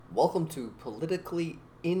Welcome to Politically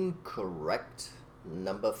Incorrect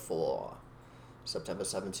number 4, September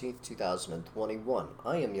 17th, 2021.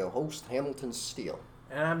 I am your host, Hamilton Steele.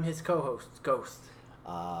 And I'm his co-host, Ghost.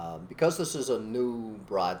 Because this is a new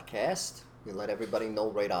broadcast, we let everybody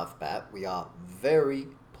know right off bat we are very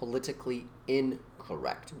politically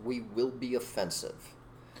incorrect. We will be offensive.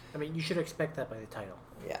 I mean, you should expect that by the title.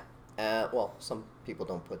 Yeah. Well, some people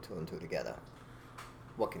don't put two and two together.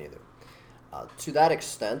 What can you do? To that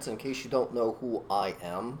extent, in case you don't know who I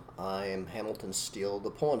am Hamilton Steele,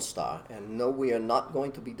 the porn star. And no, we are not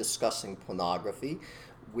going to be discussing pornography.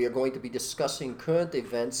 We are going to be discussing current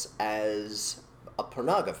events as a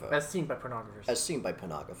pornographer. As seen by pornographers. As seen by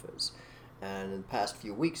pornographers. And in the past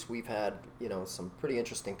few weeks, we've had, some pretty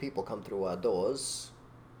interesting people come through our doors,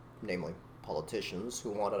 namely politicians, who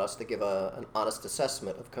wanted us to give an honest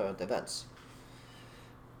assessment of current events.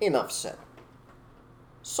 Enough said.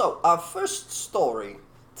 So, our first story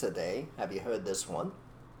today, have you heard this one?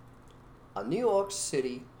 A New York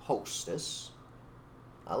City hostess,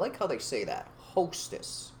 I like how they say that,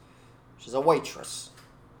 hostess. She's a waitress.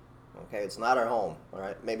 Okay, it's not her home,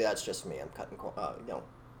 alright? Maybe that's just me, I'm cutting,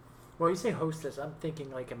 Well, you say hostess, I'm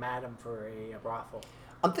thinking like a madam for a brothel.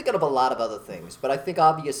 I'm thinking of a lot of other things, but I think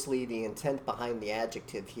obviously the intent behind the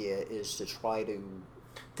adjective here is to try to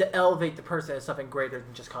elevate the person as something greater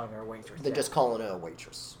than just calling her a waitress. Just calling her a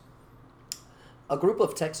waitress. A group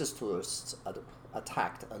of Texas tourists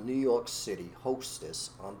attacked a New York City hostess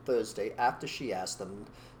on Thursday after she asked them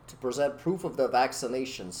to present proof of their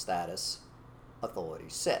vaccination status,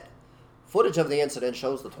 authorities said. Footage of the incident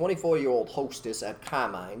shows the 24-year-old hostess at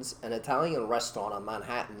Carmine's, an Italian restaurant on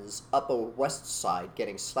Manhattan's Upper West Side,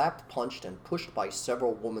 getting slapped, punched, and pushed by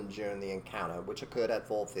several women during the encounter, which occurred at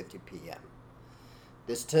 4:50 p.m.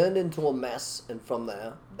 This turned into a mess, and from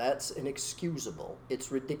there, that's inexcusable.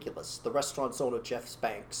 It's ridiculous. The restaurant's owner, Jeff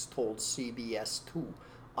Banks, told CBS 2.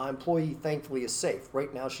 Our employee thankfully is safe.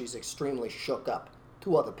 Right now, she's extremely shook up.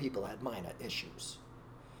 2 other people had minor issues.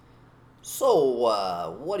 So,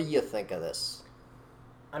 what do you think of this?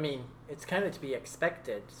 I mean, it's kind of to be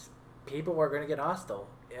expected. People are going to get hostile.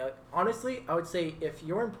 Honestly, I would say if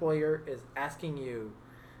your employer is asking you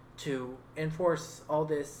to enforce all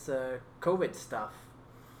this COVID stuff,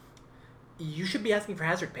 you should be asking for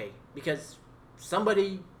hazard pay, because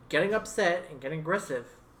somebody getting upset and getting aggressive,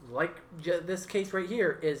 like this case right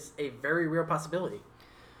here, is a very real possibility.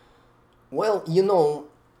 Well,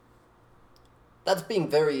 that's being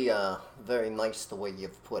very, very nice the way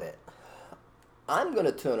you've put it. I'm going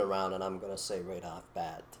to turn around and I'm going to say right off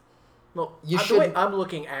bat. Well, the way I'm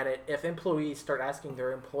looking at it, if employees start asking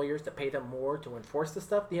their employers to pay them more to enforce the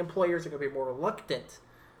stuff, the employers are going to be more reluctant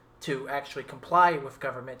to actually comply with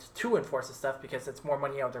government to enforce the stuff because it's more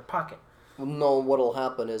money out of their pocket. No, what'll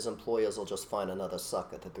happen is employers will just find another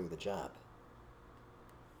sucker to do the job.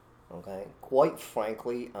 Okay? Quite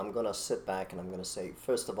frankly, I'm going to sit back and I'm going to say,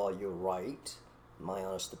 first of all, you're right. My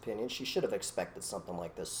honest opinion, she should have expected something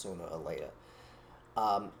like this sooner or later.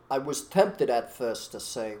 I was tempted at first to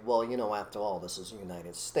say, well, after all, this is the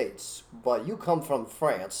United States. But you come from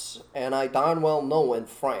France, and I darn well know in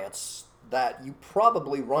France that you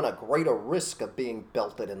probably run a greater risk of being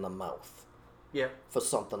belted in the mouth. Yeah. For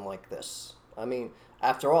something like this. I mean,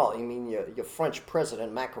 after all, your French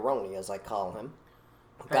president, Macaroni, as I call him,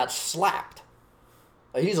 got slapped.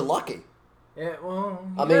 He's lucky. Yeah, well,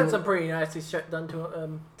 he had some pretty nasty shit done to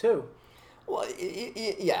him, too. Well,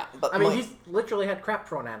 yeah, but he's literally had crap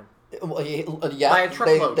thrown at him. Well, by a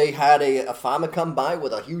truckload. They had a farmer come by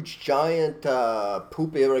with a huge giant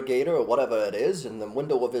poop irrigator or whatever it is, and the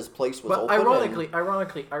window of his place was open.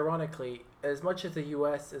 Ironically, as much as the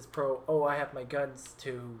U.S. is I have my guns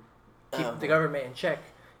to keep the government in check,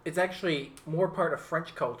 it's actually more part of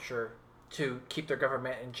French culture to keep their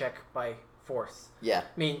government in check by force. Yeah.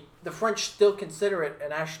 I mean, the French still consider it a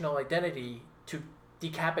national identity to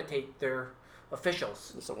decapitate their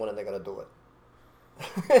officials. So when are they going to do it?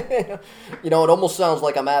 It almost sounds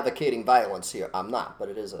like I'm advocating violence here. I'm not, but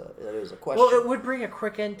it is a question. Well, it would bring a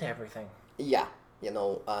quick end to everything. Yeah,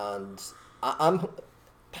 and I'm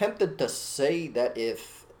tempted to say that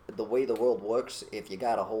if the way the world works, if you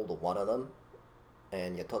got a hold of one of them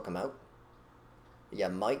and you took them out, you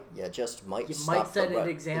just might set an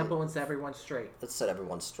example and set everyone straight. Let's set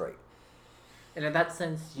everyone straight. And in that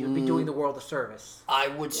sense, you'd be doing the world a service. I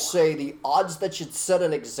would say the odds that you'd set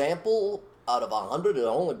an example out of 100 are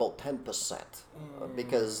only about 10%.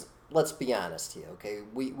 Because, let's be honest here, okay?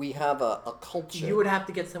 We have a culture. You would have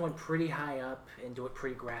to get someone pretty high up and do it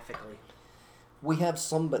pretty graphically. We have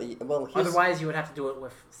somebody... Otherwise, you would have to do it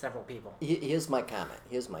with several people. Here's my comment.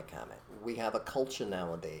 We have a culture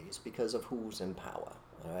nowadays, because of who's in power,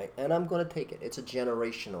 all right? And I'm going to take it. It's a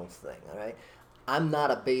generational thing, all right? I'm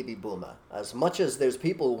not a baby boomer. As much as there's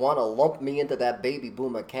people who want to lump me into that baby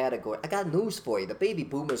boomer category, I got news for you. The baby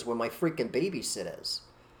boomers were my freaking babysitters,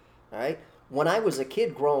 all right? When I was a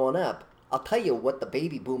kid growing up, I'll tell you what the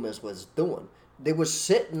baby boomers was doing. They were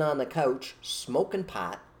sitting on the couch, smoking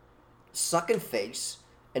pot, sucking face,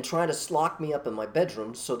 and trying to lock me up in my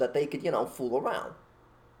bedroom so that they could, fool around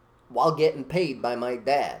while getting paid by my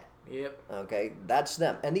dad. Yep. Okay, that's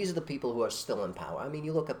them. And these are the people who are still in power. I mean,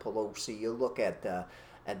 you look at Pelosi, you look at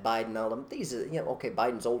Biden, all them. These are, okay,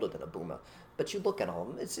 Biden's older than a boomer. But you look at all of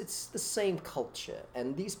them, it's the same culture.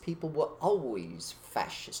 And these people were always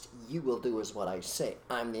fascist. You will do as what I say.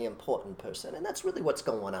 I'm the important person. And that's really what's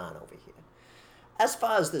going on over here. As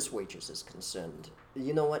far as this waitress is concerned,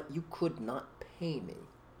 you know what? You could not pay me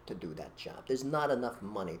to do that job. There's not enough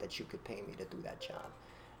money that you could pay me to do that job.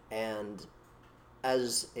 And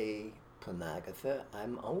as a pornographer,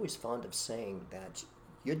 I'm always fond of saying that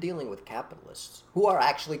you're dealing with capitalists who are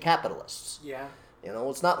actually capitalists. Yeah.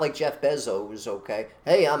 It's not like Jeff Bezos, okay?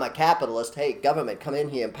 Hey, I'm a capitalist. Hey, government, come in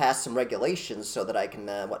here and pass some regulations so that I can,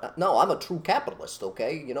 whatnot. No, I'm a true capitalist,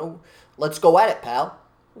 okay? Let's go at it, pal.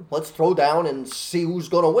 Let's throw down and see who's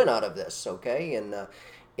going to win out of this, okay? And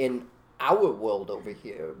in our world over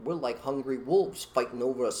here, we're like hungry wolves fighting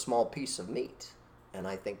over a small piece of meat. And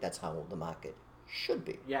I think that's how the market should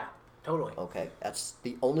be. Yeah, totally. Okay, that's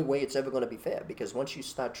the only way it's ever going to be fair, because once you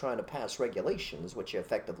start trying to pass regulations, what you're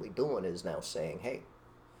effectively doing is now saying, hey,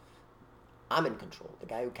 I'm in control. The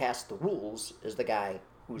guy who casts the rules is the guy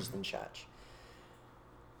who's in charge.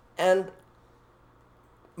 And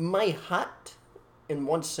my heart, in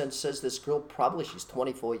one sense, says this girl she's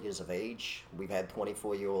 24 years of age. We've had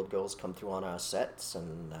 24-year-old girls come through on our sets,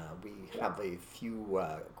 and we have a few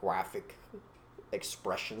graphic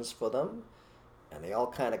expressions for them. And they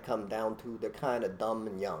all kind of come down to they're kind of dumb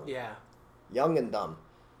and young. Yeah. Young and dumb.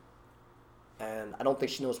 And I don't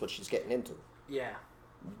think she knows what she's getting into. Yeah.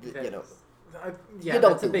 Yeah,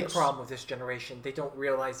 that's a big problem with this generation. They don't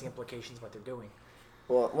realize the implications of what they're doing.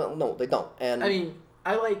 Well, no, they don't. And I mean,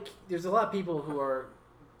 there's a lot of people who are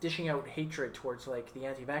dishing out hatred towards, the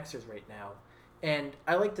anti-vaxxers right now. And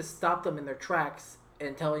I like to stop them in their tracks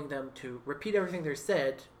and telling them to repeat everything they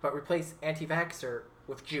said, but replace anti-vaxxer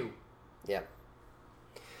with Jew. Yeah.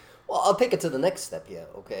 Well, I'll take it to the next step here,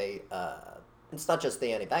 okay? It's not just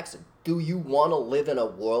the anti-vaxxer. Do you want to live in a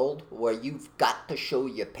world where you've got to show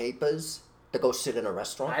your papers to go sit in a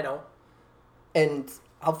restaurant? I don't. And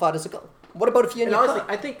how far does it go? What about if you're in your honestly,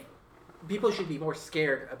 car? I think people should be more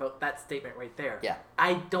scared about that statement right there. Yeah.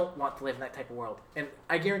 I don't want to live in that type of world. And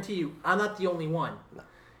I guarantee you, I'm not the only one. No.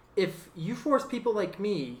 If you force people like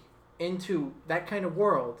me into that kind of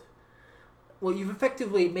world, well, you've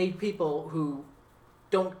effectively made people who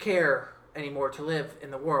don't care anymore to live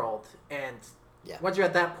in the world. And once you're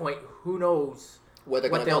at that point, who knows what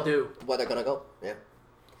they'll do. Where they're going to go, yeah.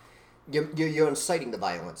 You're inciting the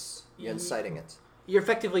violence. You're inciting it.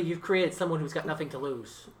 You've created someone who's got nothing to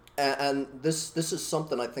lose. And this is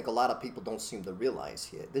something I think a lot of people don't seem to realize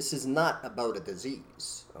here. This is not about a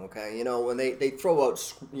disease, okay? When they throw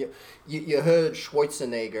out... You heard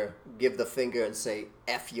Schwarzenegger give the finger and say,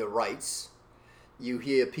 F your rights. You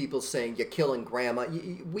hear people saying, you're killing grandma.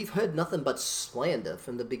 We've heard nothing but slander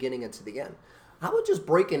from the beginning and to the end. How about just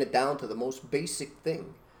breaking it down to the most basic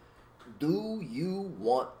thing? Do you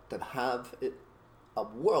want to have a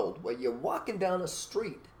world where you're walking down a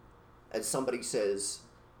street and somebody says...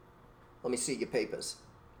 Let me see your papers.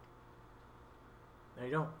 No,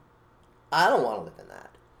 you don't. I don't want to live in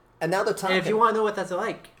that. And now they're talking... And if you want to know what that's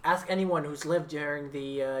like, ask anyone who's lived during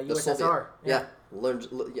the USSR. Soviet, yeah.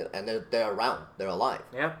 And they're around. They're alive.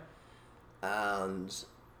 Yeah. And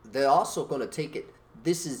they're also going to take it...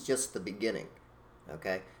 This is just the beginning.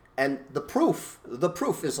 Okay? And the proof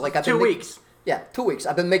is like... 2 weeks. Yeah, 2 weeks.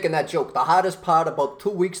 I've been making that joke. The hardest part about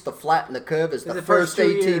 2 weeks to flatten the curve is the first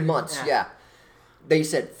 18 months. Yeah. They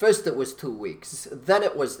said first it was 2 weeks, then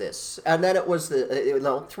it was this, and then it was 3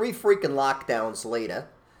 freaking lockdowns later,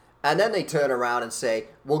 and then they turn around and say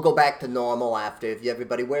we'll go back to normal after if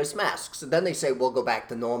everybody wears masks. And then they say we'll go back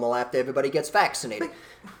to normal after everybody gets vaccinated,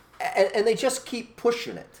 and they just keep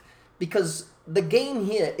pushing it because the game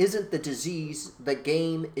here isn't the disease. The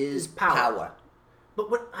game is power.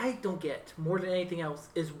 But what I don't get more than anything else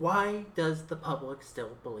is why does the public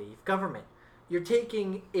still believe government? You're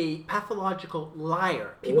taking a pathological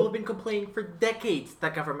liar. People have been complaining for decades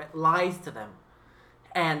that government lies to them.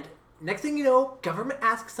 And next thing you know, government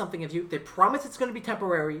asks something of you, they promise it's going to be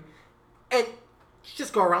temporary, and you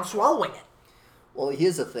just go around swallowing it. Well,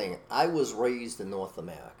 here's the thing. I was raised in North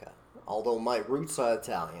America. Although my roots are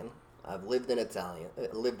Italian, I've lived in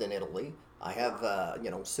Italy. I have,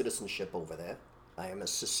 citizenship over there. I am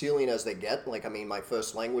as Sicilian as they get. Like, I mean, my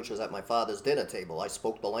first language was at my father's dinner table. I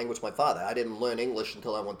spoke the language of my father. I didn't learn English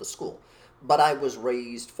until I went to school. But I was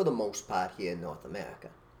raised, for the most part, here in North America.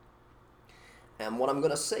 And what I'm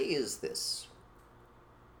going to say is this.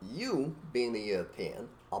 You, being the European,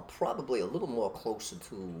 are probably a little more closer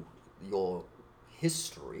to your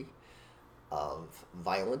history of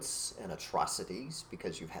violence and atrocities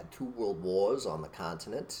because you've had 2 world wars on the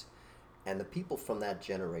continent, and the people from that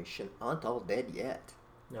generation aren't all dead yet.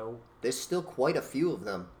 No. There's still quite a few of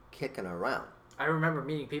them kicking around. I remember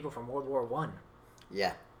meeting people from World War One.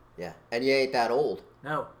 Yeah, yeah. And you ain't that old.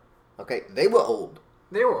 No. Okay, they were old.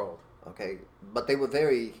 They were old. Okay, but they were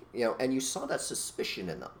very, and you saw that suspicion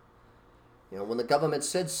in them. When the government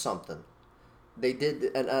said something, they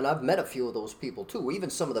did, and I've met a few of those people too, even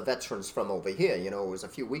some of the veterans from over here. It was a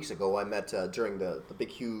few weeks ago I met, during the big,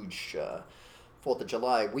 huge 4th of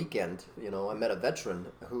July weekend, I met a veteran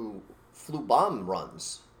who flew bomb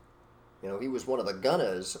runs. He was one of the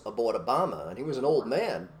gunners aboard a bomber, and he was an old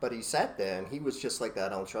man, but he sat there and he was just like, I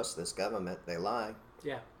don't trust this government, they lie.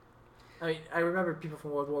 Yeah. I mean, I remember people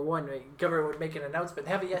from World War One. The government would make an announcement.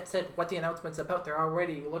 They haven't yet said what the announcement's about. They're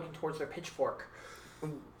already looking towards their pitchfork.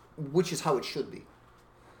 Which is how it should be.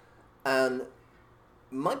 And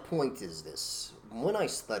my point is this. When I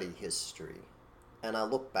study history, and I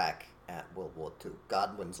look back at World War II,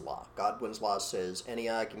 Godwin's Law. Godwin's Law says any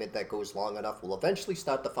argument that goes long enough will eventually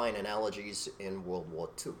start to find analogies in World War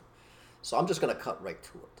II. So I'm just going to cut right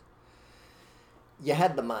to it. You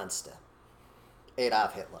had the monster,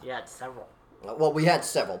 Adolf Hitler. You had several. Well, we had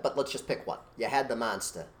several, but let's just pick one. You had the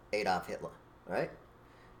monster, Adolf Hitler, right?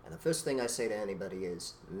 And the first thing I say to anybody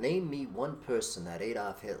is, name me one person that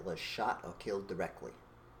Adolf Hitler shot or killed directly.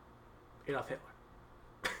 Adolf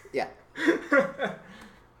Hitler. Yeah.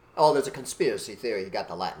 Oh, there's a conspiracy theory he got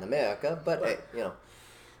to Latin America, but hey,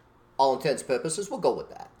 all intents and purposes, we'll go with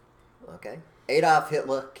that. Okay? Adolf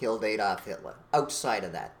Hitler killed Adolf Hitler. Outside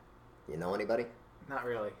of that, you know anybody? Not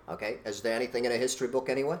really. Okay. Is there anything in a history book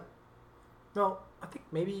anyway? No, I think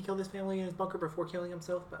maybe he killed his family in his bunker before killing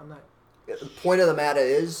himself, but I'm not. The point of the matter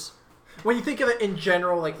is, when you think of it in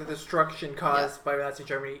general, like the destruction caused by Nazi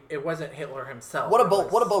Germany, it wasn't Hitler himself. What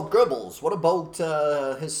about Goebbels? What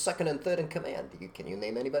about his second and third in command? Can you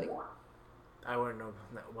name anybody? I wouldn't know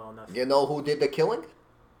well enough. You know who did the killing?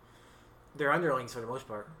 They're underlings for the most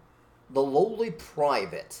part. The lowly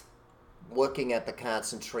private working at the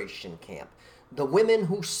concentration camp. The women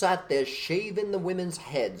who sat there shaving the women's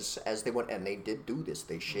heads as they went, and they did do this.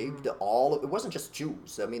 They shaved all of, it wasn't just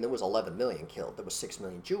Jews. I mean, there was 11 million killed. There was 6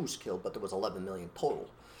 million Jews killed, but there was 11 million total.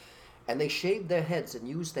 And they shaved their heads and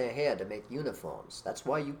used their hair to make uniforms. That's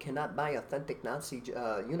why you cannot buy authentic Nazi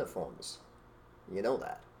uniforms. You know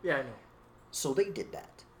that. Yeah, I know. So they did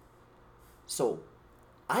that. So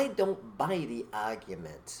I don't buy the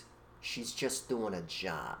argument she's just doing a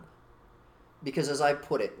job. Because as I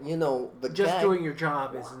put it, the just guy doing your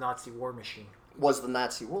job is a Nazi war machine. Was the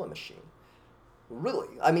Nazi war machine. Really.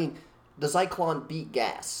 I mean, the Zyklon B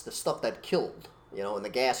gas, the stuff that killed, in the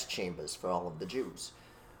gas chambers for all of the Jews,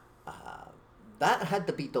 that had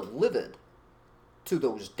to be delivered to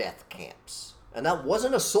those death camps. And that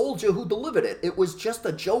wasn't a soldier who delivered it. It was just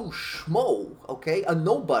a Joe Schmo, okay? A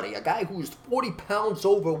nobody, a guy who was 40 pounds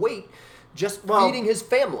overweight, just feeding his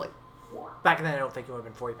family. Back then, I don't think he would have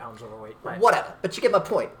been 40 pounds overweight. But whatever. But you get my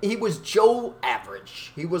point. He was Joe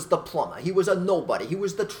Average. He was the plumber. He was a nobody. He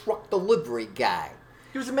was the truck delivery guy.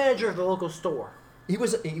 He was the manager of the local store. He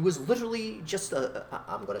was literally just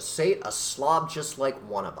I'm going to say it, a slob just like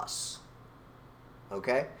one of us.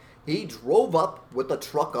 Okay? He drove up with the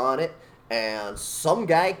truck on it, and some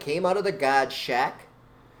guy came out of the guard shack.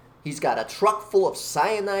 He's got a truck full of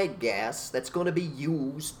cyanide gas that's going to be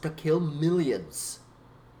used to kill millions.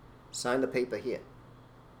 Sign the paper here.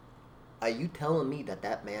 Are you telling me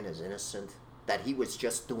that man is innocent? That he was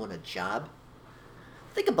just doing a job?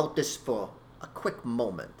 Think about this for a quick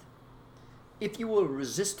moment. If you were a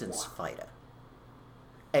resistance fighter,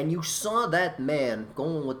 and you saw that man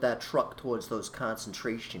going with that truck towards those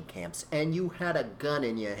concentration camps, and you had a gun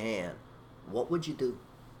in your hand, what would you do?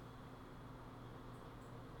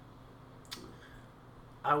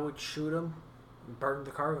 I would shoot him and burn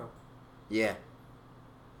the cargo. Yeah.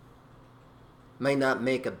 May not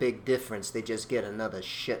make a big difference, they just get another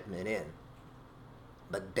shipment in.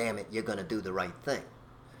 But damn it, you're going to do the right thing.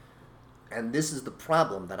 And this is the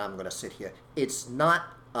problem that I'm going to sit here. It's not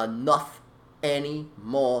enough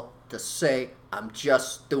anymore to say, I'm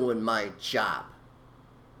just doing my job.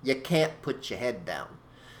 You can't put your head down.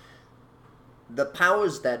 The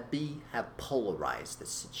powers that be have polarized the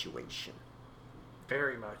situation.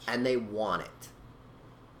 Very much. And they want it.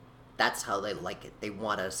 That's how they like it. They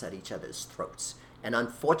want us at each other's throats. And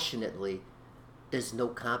unfortunately, there's no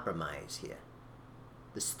compromise here.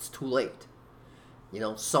 It's too late.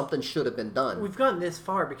 Something should have been done. We've gotten this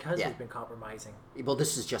far because we've been compromising. Well,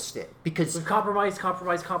 this is just it. Because we've compromised,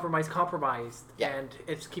 yeah. And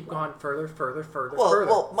it's keep going further.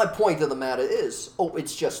 Well, my point of the matter is,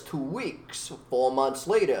 it's just 2 weeks. 4 months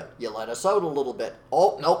later, you let us out a little bit.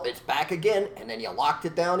 Oh, nope, it's back again, and then you locked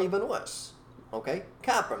it down even worse. Okay?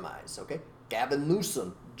 Compromise, okay? Gavin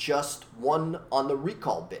Newsom just won on the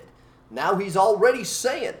recall bid. Now he's already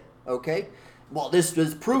saying, okay, well, this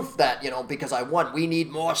is proof that, because I won, we need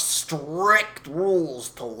more strict rules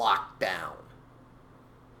to lock down.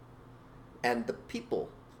 And the people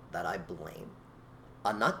that I blame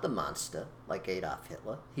are not the monster like Adolf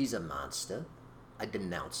Hitler. He's a monster. I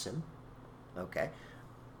denounce him. Okay?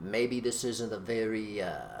 Maybe this isn't a very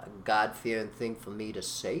God-fearing thing for me to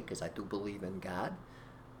say, because I do believe in God.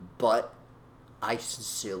 But I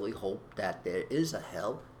sincerely hope that there is a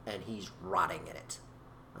hell and he's rotting in it.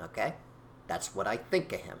 Okay? That's what I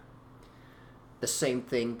think of him. The same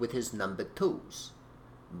thing with his number 2s.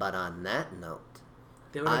 But on that note,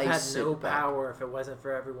 they would have had no power if it wasn't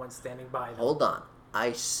for everyone standing by them. Hold on.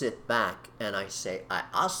 I sit back and I say, I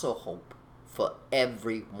also hope for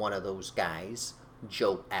every one of those guys,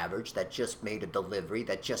 Joe Average, that just made a delivery,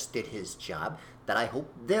 that just did his job, that I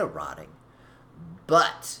hope they're rotting.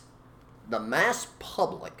 But the mass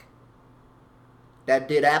public that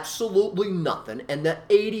did absolutely nothing, and the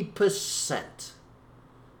 80%,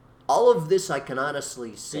 all of this I can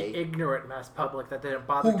honestly say... The ignorant mass public that didn't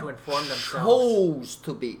bother to inform themselves. Who chose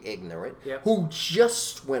to be ignorant, yep. Who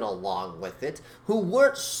just went along with it, who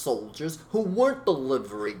weren't soldiers, who weren't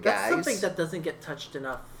delivery guys. That's something that doesn't get touched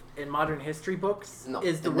enough in modern history books. No,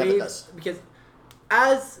 is the it never ways does. Because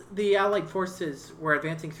as the Allied forces were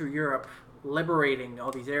advancing through Europe, liberating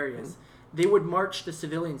all these areas, they would march the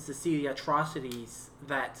civilians to see the atrocities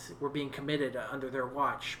that were being committed under their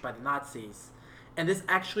watch by the Nazis. And this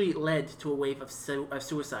actually led to a wave of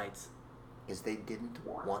suicides. Because they didn't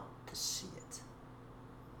want to see it.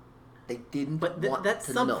 They didn't want that's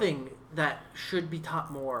to know. something that should be taught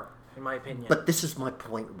more, in my opinion. But this is my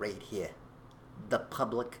point right here. The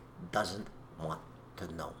public doesn't want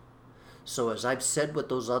to know. So as I've said with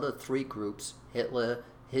those other 3 groups, Hitler,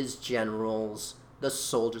 his generals, the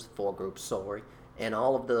soldiers, 4 groups, sorry, and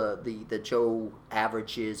all of the Joe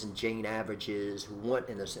Averages and Jane Averages who weren't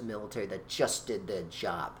in the military that just did their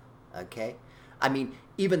job, okay? I mean,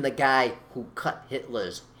 even the guy who cut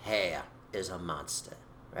Hitler's hair is a monster,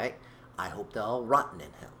 right? I hope they're all rotten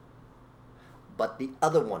in hell. But the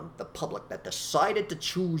other one, the public, that decided to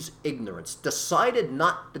choose ignorance, decided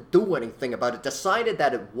not to do anything about it, decided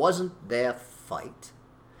that it wasn't their fight,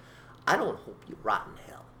 I don't hope you rot in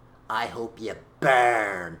hell. I hope you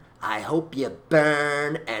burn. I hope you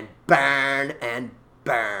burn and burn and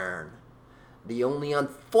burn. The only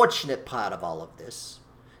unfortunate part of all of this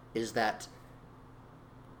is that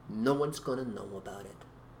no one's going to know about it.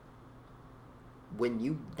 When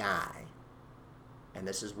you die, and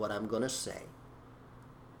this is what I'm going to say,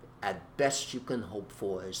 at best you can hope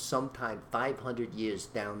for is sometime 500 years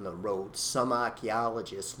down the road, some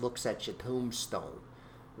archaeologist looks at your tombstone,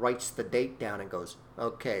 writes the date down and goes,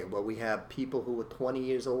 okay, well, we have people who were 20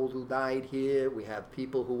 years old who died here, we have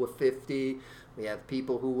people who were 50, we have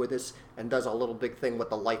people who were this, and does a little big thing what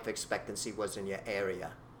the life expectancy was in your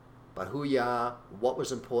area. But who you are, what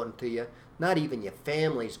was important to you, not even your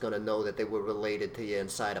family's going to know that they were related to you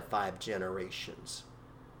inside of 5 generations.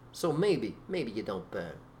 So maybe you don't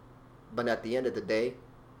burn. But at the end of the day,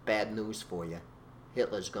 bad news for you.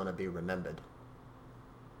 Hitler's going to be remembered.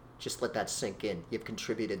 Just let that sink in. You've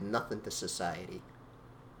contributed nothing to society.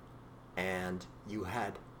 And you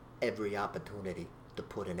had every opportunity to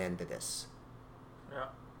put an end to this. Yeah.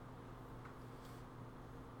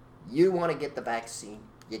 You want to get the vaccine,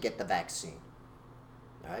 you get the vaccine.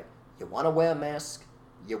 All right? You want to wear a mask,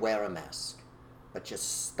 you wear a mask. But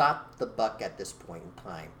just stop the buck at this point in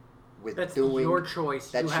time. That's your choice.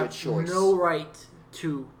 That's you have your choice. No right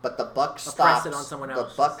to but the buck oppress stops, it on someone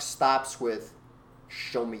else. The buck stops with,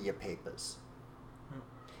 show me your papers.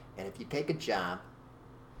 And if you take a job,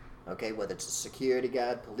 okay, whether it's a security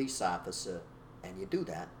guard, police officer, and you do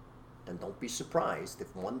that, then don't be surprised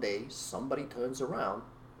if one day somebody turns around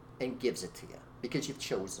and gives it to you because you've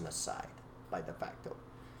chosen a side by de facto.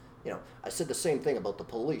 You know, I said the same thing about the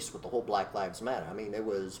police with the whole Black Lives Matter. I mean, it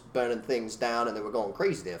was burning things down and they were going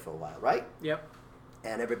crazy there for a while, right? Yep.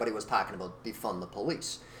 And everybody was talking about defund the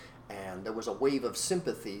police. And there was a wave of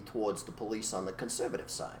sympathy towards the police on the conservative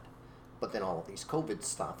side. But then all of these COVID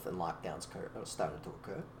stuff and lockdowns started to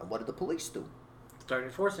occur. And what did the police do? Started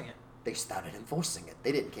enforcing it. They started enforcing it.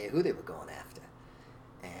 They didn't care who they were going after.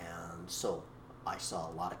 And so I saw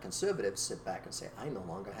a lot of conservatives sit back and say, I no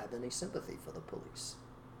longer have any sympathy for the police.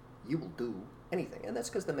 You will do anything. And that's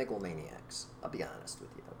because they're megalomaniacs. I'll be honest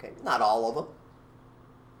with you, okay? Not all of them.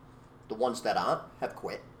 The ones that aren't have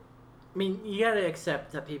quit. I mean, you gotta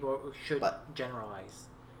accept that people should generalize.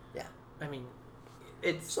 Yeah. I mean,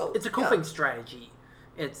 it's a coping strategy.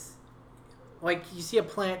 It's like you see a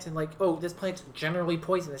plant and like, oh, this plant's generally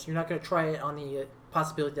poisonous. You're not gonna try it on the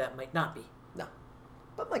possibility that it might not be. No.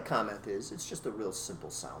 But my comment is, it's just a real simple,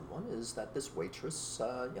 sound one, is that this waitress,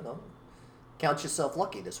 count yourself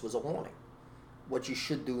lucky. This was a warning. What you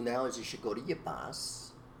should do now is you should go to your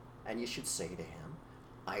boss and you should say to him,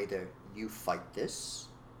 either you fight this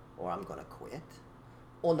or I'm going to quit.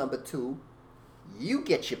 Or number two, you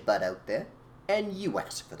get your butt out there and you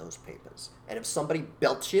ask for those papers. And if somebody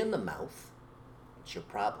belts you in the mouth, it's your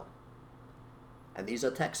problem. And these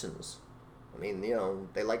are Texans. I mean,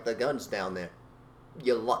 they like the guns down there.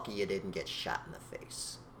 You're lucky you didn't get shot in the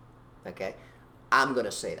face. Okay? I'm going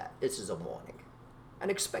to say that. This is a warning.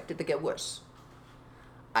 And expect it to get worse.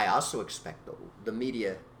 I also expect, though, the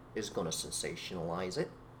media is going to sensationalize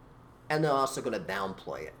it. And they're also going to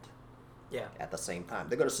downplay it. Yeah. At the same time.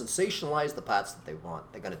 They're going to sensationalize the parts that they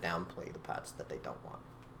want. They're going to downplay the parts that they don't want.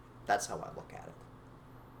 That's how I look at it.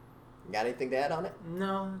 You got anything to add on it?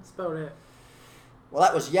 No, that's about it. Well,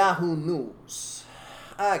 that was Yahoo News.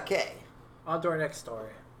 Okay. On to our next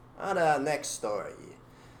story. On to our next story.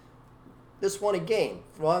 This one again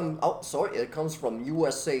it comes from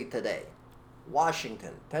USA Today.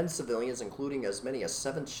 Washington. 10 civilians, including as many as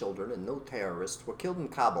 7 children and no terrorists, were killed in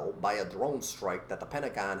Kabul by a drone strike that the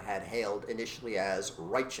Pentagon had hailed initially as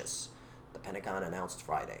righteous, the Pentagon announced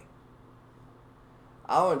Friday.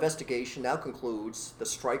 Our investigation now concludes the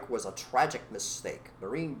strike was a tragic mistake.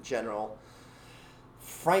 Marine General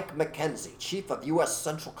Frank McKenzie, chief of U.S.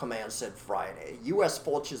 Central Command, said Friday. U.S.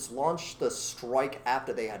 forces launched the strike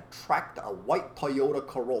after they had tracked a white Toyota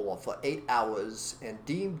Corolla for 8 hours and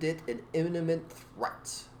deemed it an imminent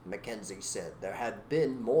threat, McKenzie said. There had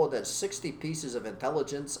been more than 60 pieces of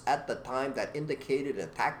intelligence at the time that indicated an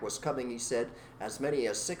attack was coming, he said. As many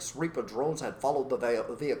as 6 Reaper drones had followed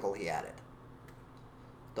the vehicle, he added.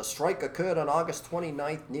 The strike occurred on August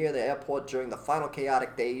 29th near the airport during the final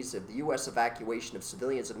chaotic days of the U.S. evacuation of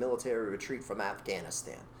civilians and military retreat from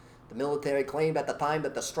Afghanistan. The military claimed at the time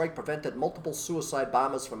that the strike prevented multiple suicide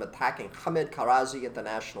bombers from attacking Hamid Karazi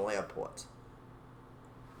International Airport.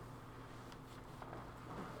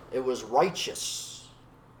 It was righteous,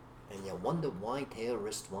 and you wonder why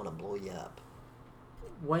terrorists want to blow you up.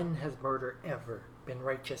 When has murder ever been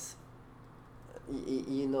righteous?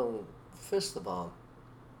 First of all,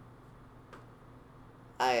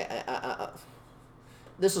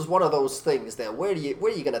 this is one of those things that where are you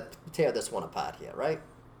going to tear this one apart here, right?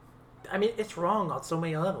 I mean, it's wrong on so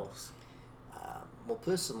many levels. Well,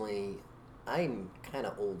 personally, I'm kind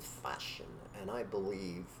of old-fashioned, and I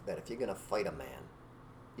believe that if you're going to fight a man,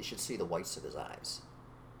 you should see the whites of his eyes.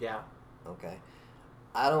 Yeah. Okay?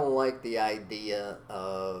 I don't like the idea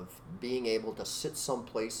of being able to sit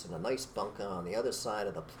someplace in a nice bunker on the other side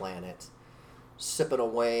of the planet, sipping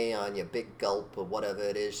away on your big gulp or whatever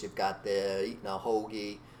it is you've got there, eating a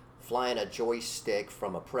hoagie, flying a joystick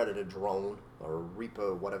from a Predator drone or a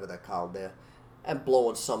Reaper, whatever they're called there, and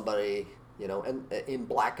blowing somebody, and in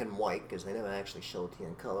black and white, because they never actually show it to you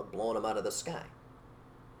in color, blowing them out of the sky.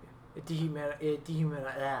 It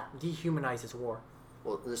dehumanizes war.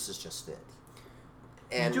 Well, this is just it.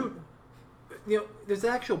 And there's an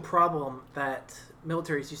actual problem that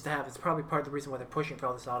militaries used to have. It's probably part of the reason why they're pushing for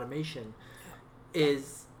all this automation.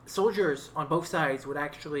 Is soldiers on both sides would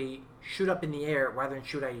actually shoot up in the air rather than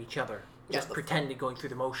shoot at each other, just pretending going through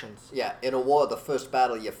the motions. Yeah, in a war, the first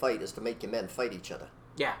battle you fight is to make your men fight each other.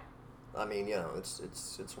 Yeah. I mean,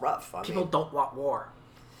 it's rough. People don't want war.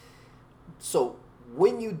 So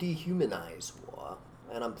when you dehumanize war,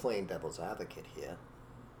 and I'm playing devil's advocate here,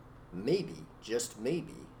 maybe, just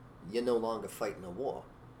maybe, you're no longer fighting a war.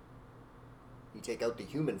 You take out the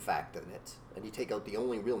human factor in it, and you take out the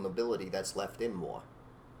only real nobility that's left in war.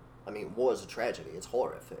 I mean, war is a tragedy. It's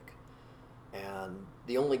horrific. And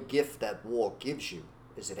the only gift that war gives you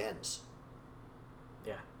is it ends.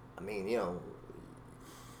 Yeah. I mean,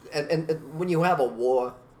 and when you have a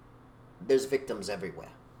war, there's victims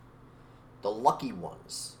everywhere. The lucky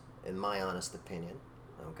ones, in my honest opinion,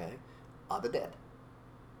 okay, are the dead.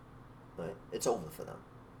 Right? It's over for them.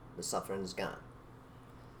 The suffering is gone.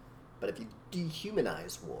 But if you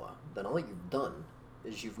dehumanize war, then all you've done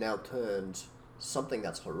is you've now turned something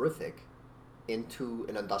that's horrific into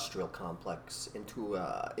an industrial complex, into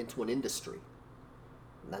an industry,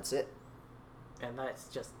 and that's it. And that's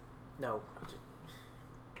just no.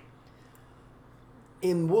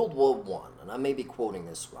 In World War One, and I may be quoting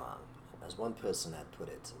this wrong, as one person had put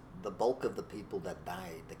it, the bulk of the people that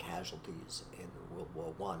died, the casualties in World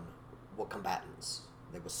War One, were combatants.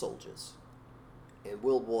 They were soldiers. In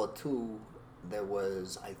World War Two, there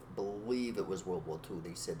was, I believe it was World War Two,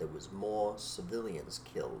 they said there was more civilians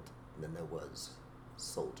killed than there was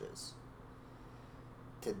soldiers.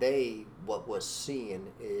 Today, what we're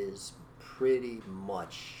seeing is pretty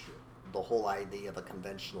much the whole idea of a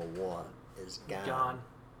conventional war is gone.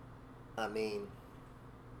 I mean,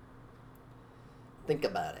 think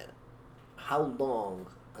about it. How long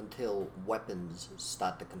until weapons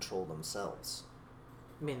start to control themselves?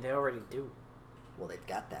 I mean, they already do. Well, they've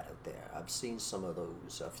got that out there. I've seen some of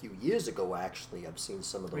those. A few years ago, actually, I've seen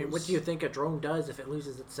some of those. I mean, what do you think a drone does if it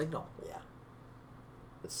loses its signal? Yeah.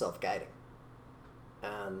 It's self-guiding.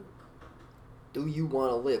 And do you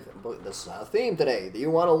want to live, this is our theme today, do you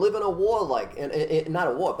want to live in a war like, not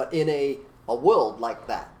a war, but in a world like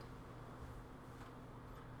that?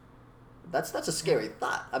 That's a scary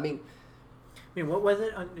thought. I mean, what was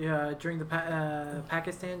it during the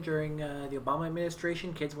Pakistan, during the Obama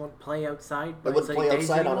administration? Kids won't play outside. They wouldn't play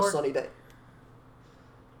outside on a sunny day.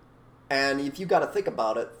 And if you got to think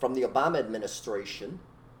about it, from the Obama administration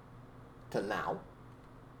to now,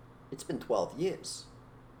 it's been 12 years.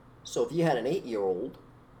 So if you had an 8-year-old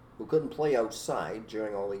who couldn't play outside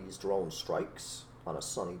during all these drone strikes on a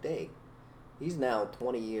sunny day, he's now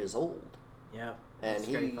 20 years old. Yeah. And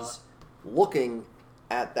he's looking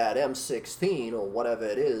at that M16 or whatever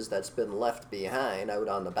it is that's been left behind out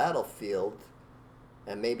on the battlefield,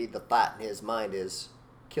 and maybe the thought in his mind is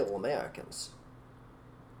kill Americans.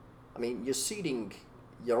 I mean, you're seeding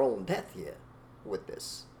your own death here with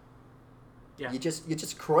this. Yeah. You're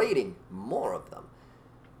just creating more of them.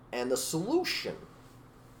 And the solution,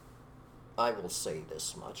 I will say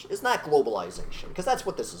this much, is not globalization, because that's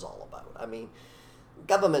what this is all about. I mean,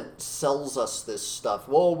 government sells us this stuff.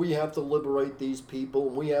 Well, we have to liberate these people,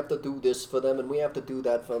 and we have to do this for them, and we have to do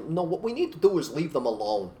that for them. No, what we need to do is leave them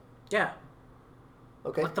alone. Yeah.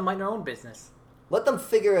 Okay? Let them mind their own business. Let them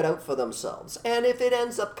figure it out for themselves. And if it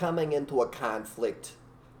ends up coming into a conflict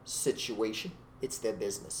situation, it's their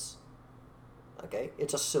business. Okay?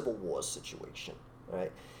 It's a civil war situation. All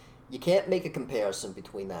right? You can't make a comparison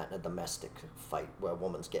between that and a domestic fight where a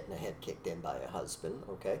woman's getting her head kicked in by her husband,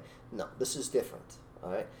 okay? No, this is different, all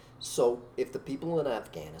right? So if the people in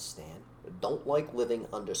Afghanistan don't like living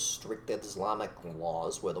under strict Islamic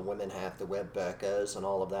laws where the women have to wear burqas and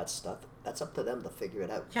all of that stuff, that's up to them to figure it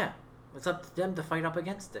out. Yeah, it's up to them to fight up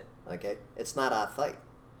against it. Okay? It's not our fight.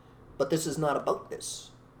 But this is not about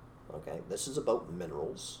this, okay? This is about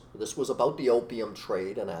minerals. This was about the opium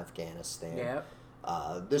trade in Afghanistan. Yeah.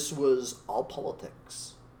 This was all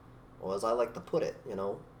politics, or as I like to put it,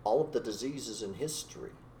 all of the diseases in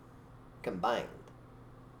history combined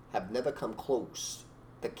have never come close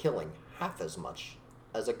to killing half as much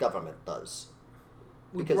as a government does.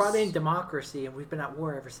 We brought in democracy, and we've been at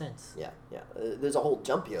war ever since. Yeah. There's a whole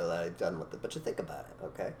jump here that I've done with it, but you think about it,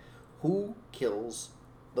 okay? Who kills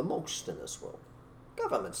the most in this world?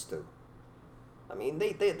 Governments do. I mean,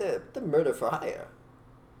 they're murder for hire.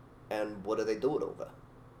 And what do they do it over?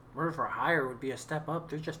 Murder for hire would be a step up.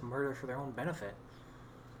 They're just murder for their own benefit.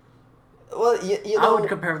 Well, you know... I would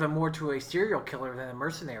compare them more to a serial killer than a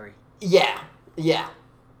mercenary. Yeah.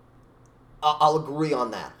 I'll agree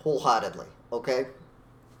on that wholeheartedly, okay?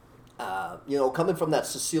 Coming from that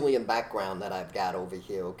Sicilian background that I've got over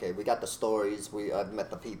here, okay, we got the stories, I've met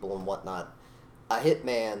the people and whatnot. A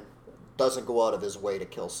hitman doesn't go out of his way to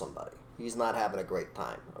kill somebody. He's not having a great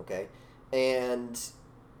time, okay? And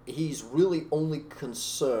he's really only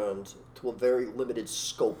concerned to a very limited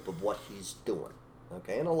scope of what he's doing,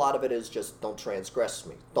 okay? And a lot of it is just don't transgress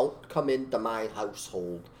me. Don't come into my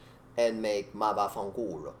household and make ma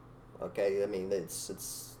vaffanculo, okay? I mean,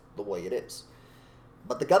 it's the way it is.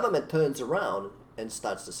 But the government turns around and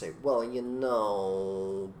starts to say, well,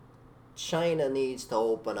 China needs to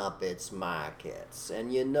open up its markets,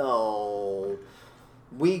 and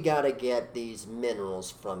we gotta get these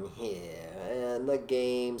minerals from here, and the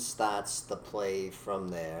game starts to play from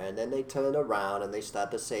there, and then they turn around and they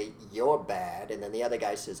start to say, you're bad, and then the other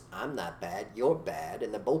guy says, I'm not bad, you're bad,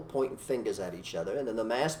 and they're both pointing fingers at each other, and then the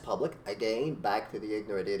mass public, again, back to the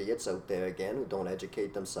ignorant idiots out there again who don't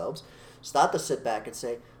educate themselves, start to sit back and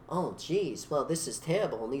say, oh, geez, well, this is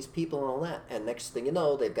terrible, and these people and all that, and next thing you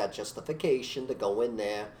know, they've got justification to go in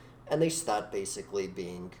there and they start basically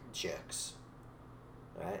being jerks.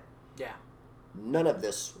 Right? Yeah. None of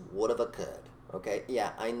this would have occurred. Okay?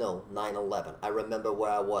 Yeah, I know 9/11. I remember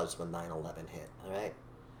where I was when 9/11 hit. All right?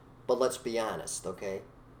 But let's be honest, okay?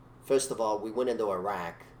 First of all, we went into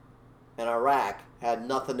Iraq, and Iraq had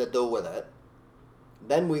nothing to do with it.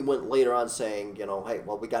 Then we went later on saying, hey,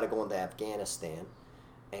 well, we got to go into Afghanistan.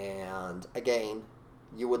 And again,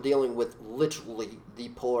 you were dealing with literally the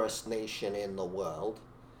poorest nation in the world.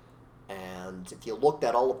 And if you looked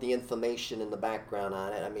at all of the information in the background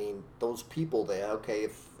on it, I mean, those people there, okay,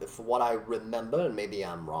 if what I remember, and maybe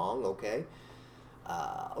I'm wrong, okay,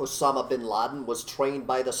 Osama bin Laden was trained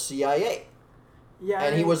by the CIA. Yeah.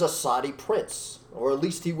 And he was a Saudi prince, or at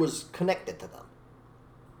least he was connected to them.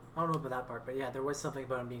 I don't know about that part, but yeah, there was something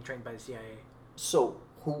about him being trained by the CIA. So,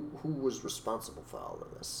 who was responsible for all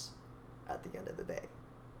of this at the end of the day?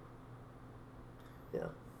 Yeah.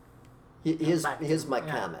 Here's my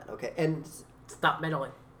comment, okay? And stop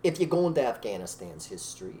meddling. if you go into Afghanistan's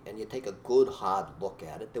history and you take a good hard look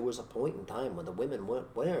at it, there was a point in time when the women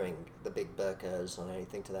weren't wearing the big burqas or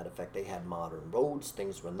anything to that effect. They had modern roads,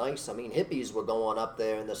 things were nice. I mean, hippies were going up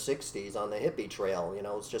there in the 60s on the hippie trail,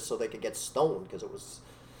 it's just so they could get stoned because it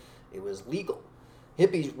was legal.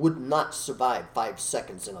 Hippies would not survive 5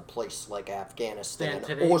 seconds in a place like Afghanistan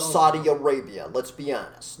or Saudi Arabia, let's be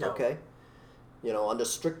honest, no. Okay? Under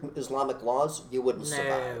strict Islamic laws, you wouldn't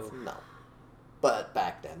survive. No. But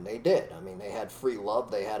back then they did. I mean, they had free love.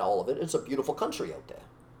 They had all of it. It's a beautiful country out there.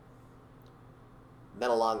 Then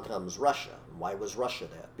along comes Russia. Why was Russia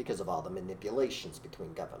there? Because of all the manipulations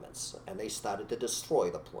between governments. And they started to destroy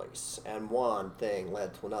the place. And one thing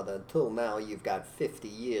led to another until now you've got 50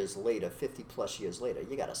 plus years later,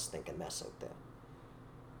 you got a stinking mess out there.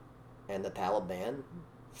 And the Taliban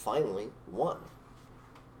finally won.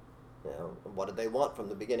 What did they want from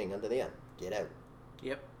the beginning unto the end? Get out.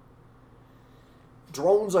 Yep.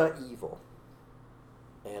 Drones are evil.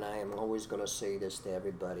 And I am always going to say this to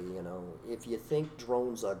everybody, if you think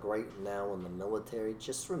drones are great now in the military,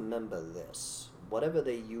 just remember this. Whatever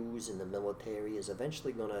they use in the military is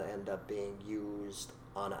eventually going to end up being used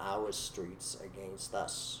on our streets against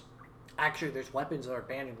us. Actually, there's weapons that are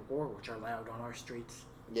banned in war which are allowed on our streets.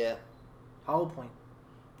 Yeah. Hollow point.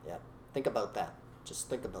 Yeah. Think about that. Just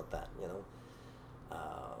think about that,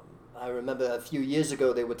 I remember a few years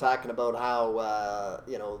ago they were talking about how,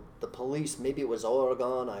 the police, maybe it was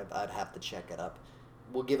Oregon, I'd have to check it up,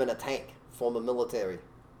 were given a tank, former military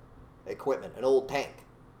equipment, an old tank.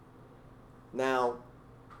 Now,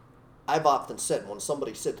 I've often said, when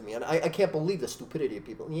somebody said to me, and I can't believe the stupidity of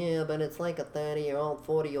people, yeah, but it's like a 30-year-old,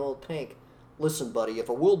 40-year-old tank. Listen, buddy, if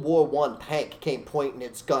a World War I tank came pointing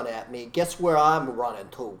its gun at me, guess where I'm running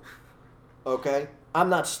to? Okay? I'm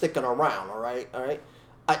not sticking around, all right?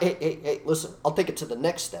 Hey, listen, I'll take it to the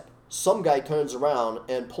next step. Some guy turns around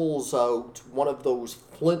and pulls out one of those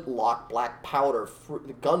flintlock black powder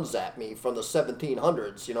guns at me from the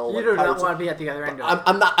 1700s, You do not want to be at the other end of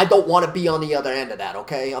it. I don't want to be on the other end of that,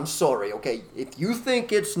 okay? I'm sorry, okay? If you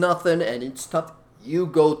think it's nothing and it's tough, you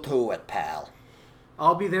go to it, pal.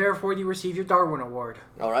 I'll be there before you receive your Darwin Award.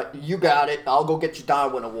 All right, you got it. I'll go get your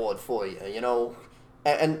Darwin Award for you,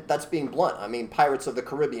 And that's being blunt. I mean, Pirates of the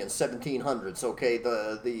Caribbean, 1700s, okay?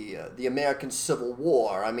 The American Civil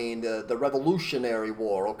War. I mean, the Revolutionary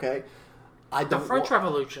War, okay? The French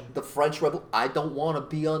Revolution. The French Revolution. I don't want to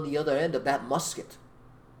be on the other end of that musket.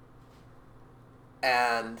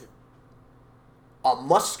 And a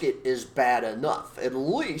musket is bad enough. At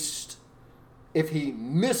least if he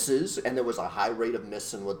misses, and there was a high rate of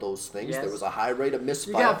missing with those things. Yes. There was a high rate of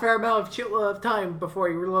misfire. You got a fair amount of time before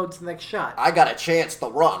he reloads the next shot. I got a chance to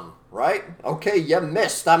run, right? Okay, you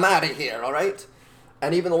missed. I'm out of here, all right?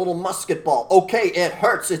 And even a little musket ball. Okay, it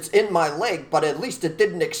hurts. It's in my leg, but at least it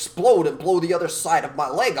didn't explode and blow the other side of my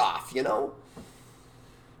leg off,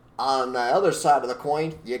 On the other side of the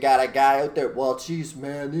coin, you got a guy out there, well, geez,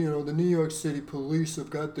 man, the New York City police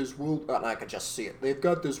have got this and I could just see it. They've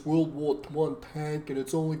got this World War I tank, and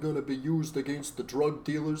it's only going to be used against the drug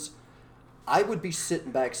dealers. I would be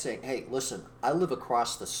sitting back saying, hey, listen, I live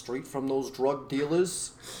across the street from those drug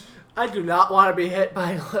dealers. I do not want to be hit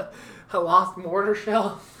by a lost mortar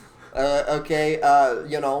shell.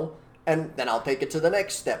 And then I'll take it to the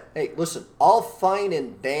next step. Hey, listen, all fine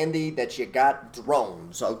and dandy that you got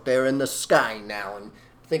drones out there in the sky now, and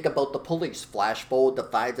think about the police. Flash forward to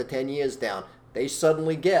 5 to 10 years down. They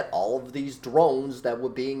suddenly get all of these drones that were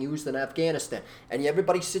being used in Afghanistan. And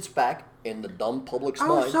everybody sits back in the dumb public's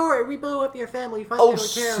mind. Oh, sorry, we blew up your family. Oh,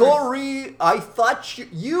 sorry, I thought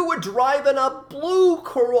you were driving a blue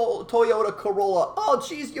Toyota Corolla. Oh,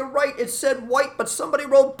 geez, you're right. It said white, but somebody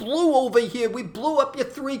wrote blue over here. We blew up your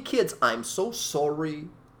 3 kids. I'm so sorry.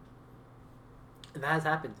 And that has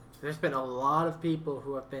happened. There's been a lot of people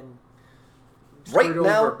who have been Right screwed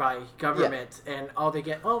now, over by government, and all they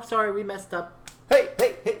get, oh, sorry, we messed up. Hey.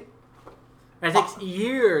 And it takes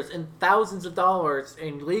years and thousands of dollars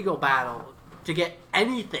in legal battle to get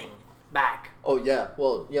anything back. Oh, yeah.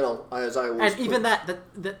 Well, as I always And even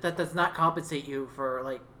that does not compensate you for,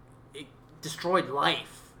 like, destroyed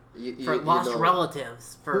life, for lost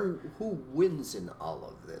relatives. For Who wins in all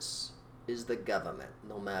of this is the government,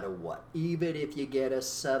 no matter what. Even if you get a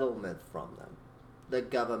settlement from them, the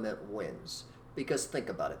government wins. Because think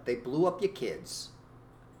about it. They blew up your kids.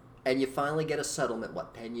 And you finally get a settlement,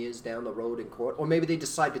 10 years down the road in court? Or maybe they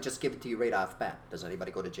decide to just give it to you right off bat. Does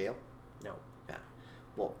anybody go to jail? No. Yeah.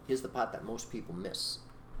 Well, here's the part that most people miss.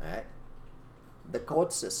 All right? The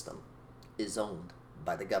court system is owned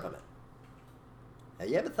by the government. Have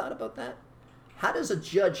you ever thought about that? How does a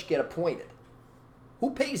judge get appointed?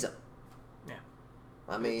 Who pays him? Yeah.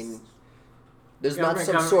 I mean, there's not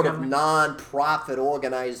some sort of non-profit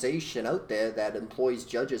organization out there that employs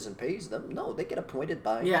judges and pays them. No, they get appointed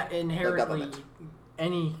by inherently, the government.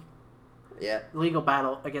 Any legal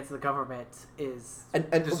battle against the government is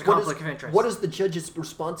there's a conflict of interest. What is the judge's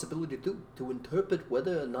responsibility to do? To interpret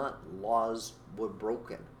whether or not laws were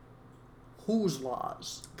broken. Whose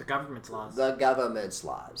laws? The government's laws. The government's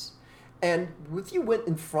laws. And if you went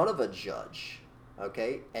in front of a judge,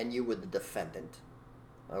 okay, and you were the defendant,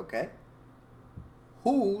 okay,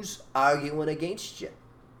 who's arguing against you?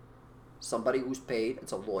 Somebody who's paid,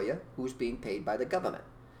 it's a lawyer who's being paid by the government.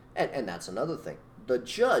 And that's another thing. The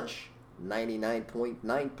judge,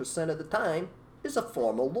 99.9% of the time, is a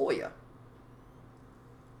former lawyer.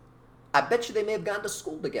 I bet you they may have gone to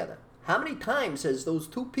school together. How many times has those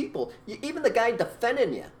two people, even the guy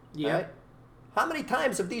defending you, right? How many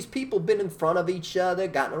times have these people been in front of each other,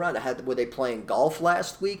 gotten around? Were they playing golf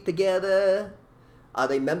last week together? Are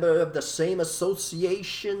they members of the same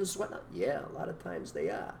associations? Whatnot? Yeah, a lot of times they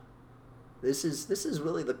are. This is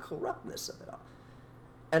really the corruptness of it all.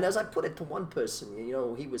 And as I put it to one person,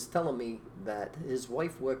 he was telling me that his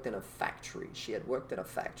wife worked in a factory. She had worked in a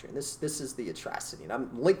factory. And this is the atrocity. And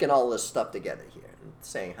I'm linking all this stuff together here and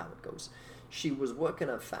saying how it goes. She was working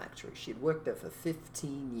in a factory. She'd worked there for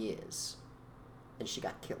 15 years. And she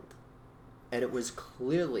got killed. And it was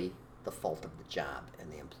clearly the fault of the job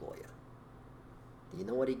and the employer. Do you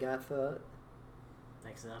know what he got for it?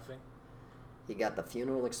 Next to nothing. He got the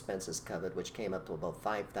funeral expenses covered, which came up to about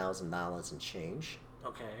 $5,000 and change.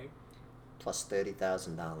 Okay. Plus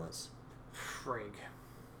 $30,000. Frig.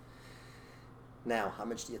 Now, how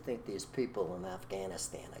much do you think these people in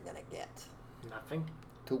Afghanistan are going to get? Nothing.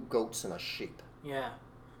 2 goats and a sheep. Yeah,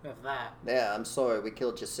 if that. Yeah, I'm sorry, we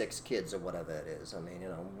killed your 6 kids or whatever it is. I mean,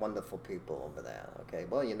 wonderful people over there. Okay,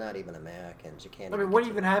 well, you're not even Americans. You can't. I mean, what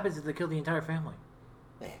even happens if they kill the entire family?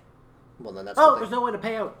 Well, then that's. There's no one to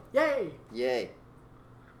pay out. Yay! Yay.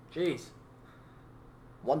 Jeez.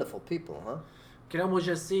 Wonderful people, huh? You can almost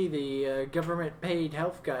just see the government-paid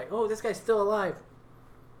health guy. Oh, this guy's still alive.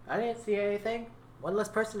 I didn't see anything. One less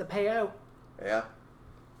person to pay out. Yeah.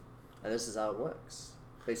 And this is how it works.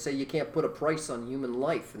 They say you can't put a price on human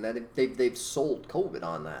life, and that they've sold COVID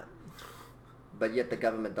on that. But yet the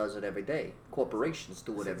government does it every day. Corporations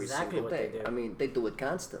do it every single day. They do. I mean, they do it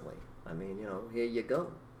constantly. I mean, here you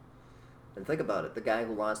go. And think about it. The guy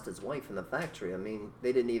who lost his wife in the factory, I mean,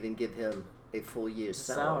 they didn't even give him a full year's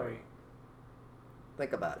salary.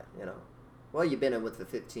 Think about it, Well, you've been in with for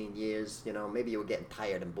 15 years, maybe you were getting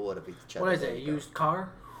tired and bored of each other. What is it, a used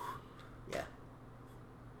car? Yeah.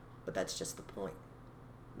 But that's just the point.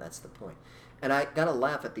 That's the point. And I gotta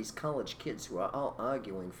laugh at these college kids who are all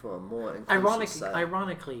arguing for a more inclusive society.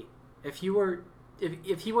 Ironically, if he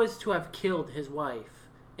was to have killed his wife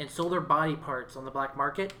and sold her body parts on the black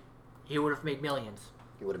market, he would have made millions.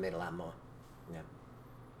 He would have made a lot more. Yeah.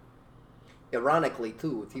 Ironically,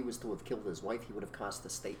 too, if he was to have killed his wife, he would have cost the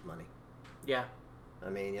state money. Yeah. I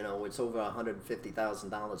mean, it's over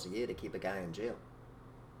 $150,000 a year to keep a guy in jail.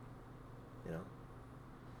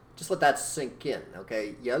 Just let that sink in,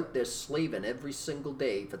 okay? You're out there slaving every single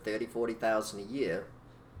day for $30,000-$40,000 a year,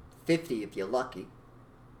 $50,000 if you're lucky,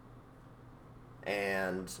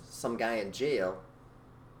 and some guy in jail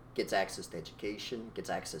gets access to education, gets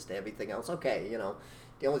access to everything else. Okay,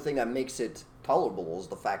 The only thing that makes it tolerable is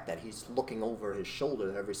the fact that he's looking over his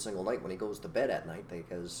shoulder every single night when he goes to bed at night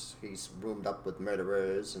because he's roomed up with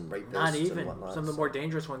murderers and rapists Not even. and whatnot. Some of the more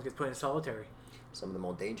dangerous ones get put in solitary. Some of the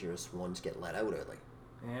more dangerous ones get let out early.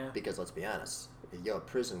 Yeah. Because let's be honest, if you're a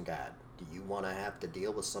prison guard, do you want to have to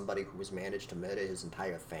deal with somebody who has managed to murder his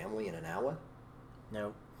entire family in an hour?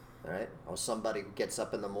 No. All right? Or somebody who gets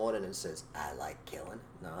up in the morning and says, I like killing.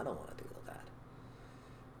 No, I don't want to deal with that.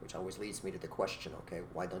 Which always leads me to the question, okay,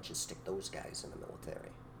 why don't you stick those guys in the military?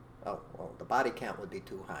 Oh, well, the body count would be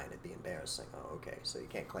too high and it'd be embarrassing. Oh, okay, so you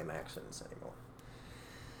can't claim accidents anymore.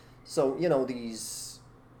 So, these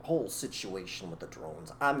whole situation with the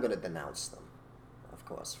drones, I'm going to denounce them, of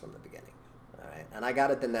course, from the beginning. All right? And I got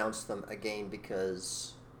to denounce them again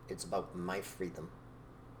because it's about my freedom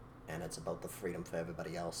and it's about the freedom for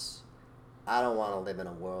everybody else. I don't want to live in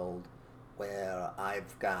a world where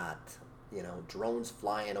I've got, drones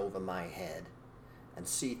flying over my head and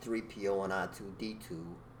C-3PO and R2-D2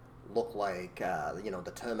 look like,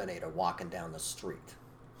 the Terminator walking down the street.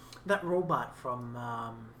 That robot from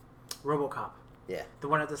RoboCop. Yeah. The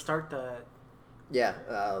one at the start, Yeah,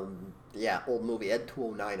 old movie, Ed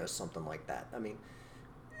 209 or something like that. I mean,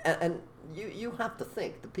 and you have to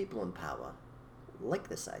think, the people in power like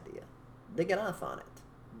this idea. They get off on it.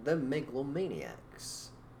 They're megalomaniacs.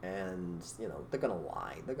 And, they're going to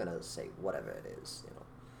lie. They're going to say whatever it is,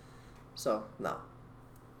 So, no.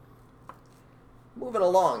 Moving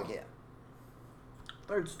along here.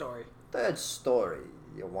 Third story.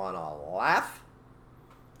 You want to laugh?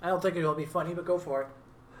 I don't think it'll be funny, but go for it.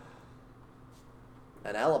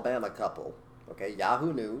 An Alabama couple,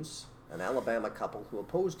 Yahoo News, an Alabama couple who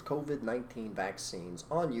opposed COVID-19 vaccines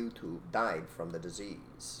on YouTube died from the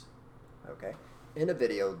disease. In a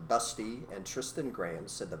video, Dusty and Tristan Graham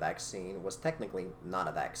said the vaccine was technically not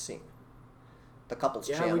a vaccine. The couple's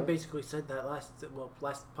channel... Yeah, we basically said that last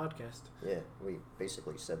podcast. Yeah, we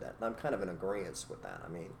basically said that. And I'm kind of in agreement with that. I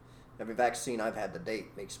mean, every vaccine I've had to date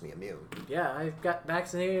makes me immune. Yeah, I've got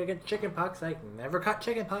vaccinated against chickenpox. I never caught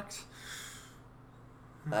chickenpox.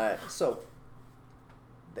 Alright, so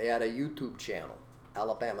they had a YouTube channel,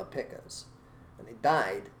 Alabama Pickers, and they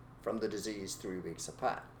died from the disease 3 weeks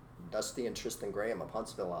apart. Dusty and Tristan Graham of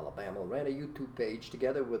Huntsville, Alabama, ran a YouTube page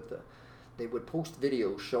together with they would post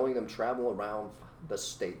videos showing them travel around the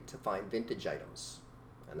state to find vintage items,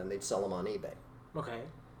 and then they'd sell them on eBay. Okay.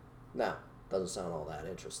 Now, doesn't sound all that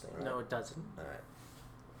interesting, right? No, it doesn't. Alright.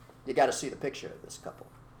 You got to see the picture of this couple.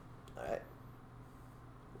 Alright?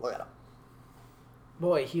 Look at him.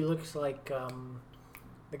 Boy, he looks like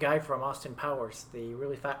the guy from Austin Powers, the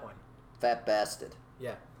really fat one. Fat bastard.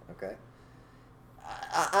 Yeah. Okay.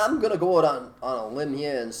 I'm going to go out on a limb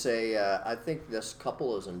here and say I think this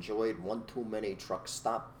couple has enjoyed one too many truck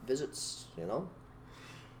stop visits, You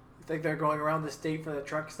think they're going around the state for the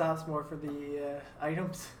truck stops more for the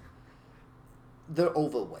items? They're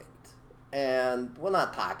overweight. And we're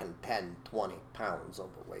not talking 10, 20 pounds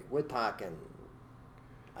overweight. We're talking...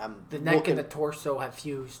 The neck and the torso have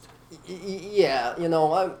fused. Yeah,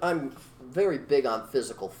 I'm very big on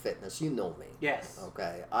physical fitness. You know me. Yes.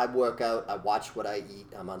 Okay. I work out. I watch what I eat.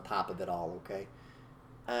 I'm on top of it all. Okay.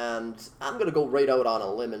 And I'm gonna go right out on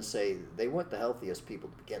a limb and say they weren't the healthiest people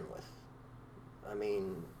to begin with. I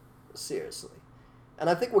mean, seriously. And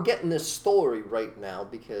I think we're getting this story right now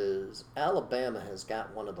because Alabama has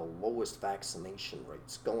got one of the lowest vaccination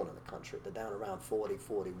rates going in the country. They're down around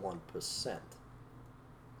 41%.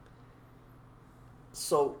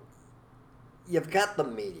 So, you've got the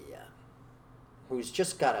media, who's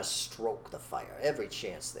just got to stroke the fire every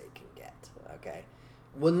chance they can get, okay?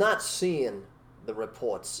 We're not seeing the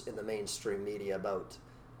reports in the mainstream media about,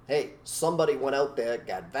 hey, somebody went out there,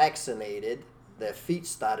 got vaccinated, their feet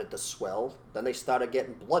started to swell, then they started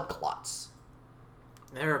getting blood clots.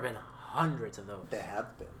 There have been hundreds of those. There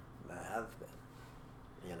have been.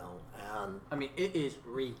 And... I mean, it is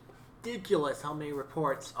ridiculous how many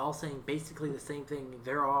reports all saying basically the same thing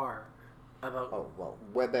there are about... Oh, well,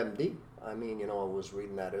 WebMD. I mean, I was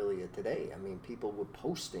reading that earlier today. I mean, people were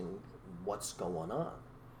posting what's going on.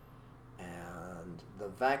 And the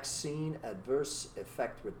Vaccine Adverse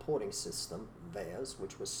Effect Reporting System, VAERS,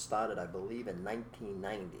 which was started, I believe, in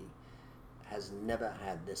 1990, has never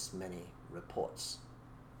had this many reports.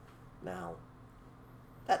 Now,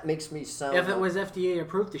 that makes me sound... If it was FDA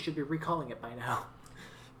approved, they should be recalling it by now.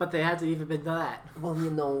 But they hasn't even been that. Well,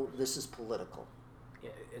 this is political. Yeah,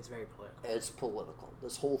 it's very political. It's political.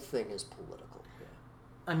 This whole thing is political. Yeah.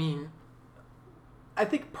 I mean, I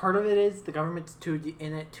think part of it is the government's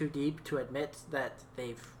in it too deep to admit that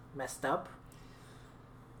they've messed up.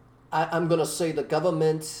 I'm going to say the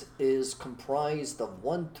government is comprised of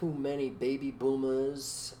one too many baby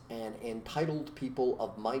boomers and entitled people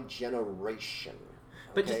of my generation.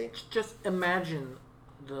 But Okay? just imagine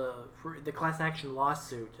the class action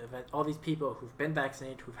lawsuit of all these people who've been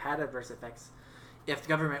vaccinated, who've had adverse effects. If the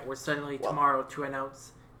government were suddenly tomorrow to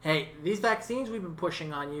announce, hey, these vaccines we've been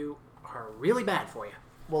pushing on you are really bad for you.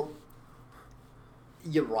 Well,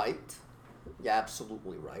 you're right. You're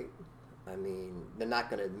absolutely right. I mean, they're not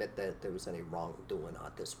going to admit that there was any wrongdoing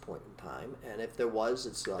at this point in time. And if there was,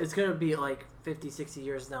 it's like... It's going to be like 50, 60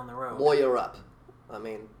 years down the road. Lawyer up. I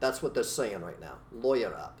mean, that's what they're saying right now.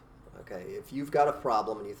 Lawyer up. Okay? If you've got a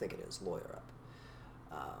problem and you think it is, lawyer up.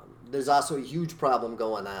 There's also a huge problem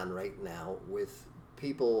going on right now with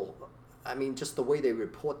people... I mean, just the way they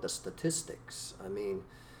report the statistics. I mean...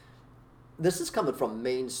 This is coming from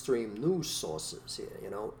mainstream news sources here, you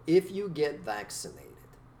know. If you get vaccinated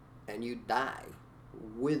and you die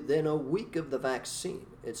within a week of the vaccine,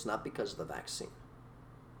 it's not because of the vaccine.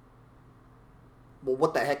 Well,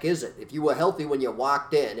 what the heck is it? If you were healthy when you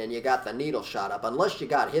walked in and you got the needle shot up, unless you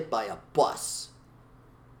got hit by a bus,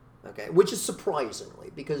 okay, which is surprisingly,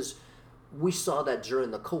 because we saw that during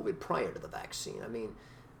the COVID prior to the vaccine. I mean,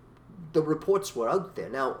 the reports were out there.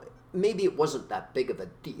 Now, maybe it wasn't that big of a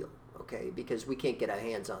deal. Okay, because we can't get our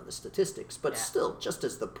hands on the statistics. But still, just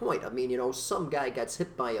as the point, I mean, you know, some guy gets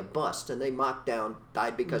hit by a bus and they marked down,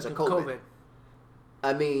 died because of COVID.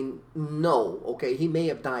 I mean, no, okay, he may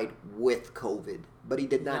have died with COVID, but he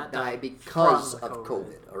did not die because of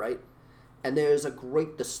COVID, all right? And there's a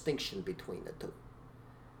great distinction between the two.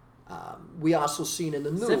 We also seen in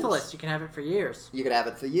the news... Syphilis, you can have it for years. You can have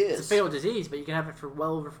it for years. It's a fatal disease, but you can have it for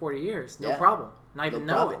well over 40 years. No problem. Not even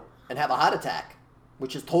know it. And have a heart attack,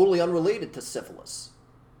 which is totally unrelated to syphilis.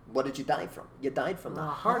 What did you die from? You died from a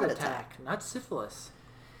heart attack. Not syphilis.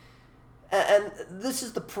 And this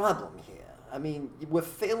is the problem here. I mean, we're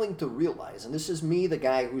failing to realize, and this is me, the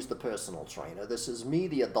guy who's the personal trainer, this is me,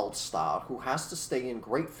 the adult star, who has to stay in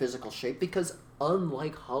great physical shape because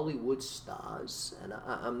unlike Hollywood stars, and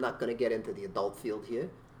I'm not going to get into the adult field here,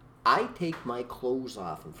 I take my clothes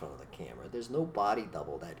off in front of the camera. There's no body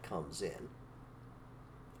double that comes in.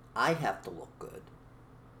 I have to look good.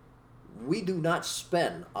 We do not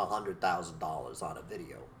spend $100,000 on a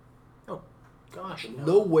video. Oh, gosh, no.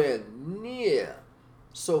 Nowhere near.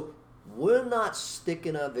 So we're not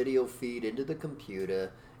sticking our video feed into the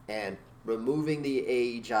computer and removing the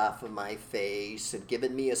age off of my face and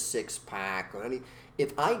giving me a six-pack or any.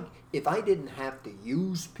 If I didn't have to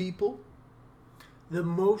use people, the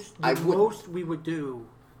most we would do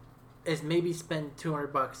is maybe spend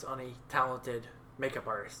 $200 on a talented makeup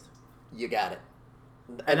artist. You got it.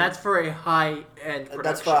 And that's for a high-end production.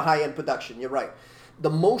 That's for a high-end production. You're right. The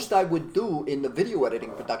most I would do in the video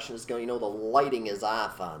editing production is going, you know, the lighting is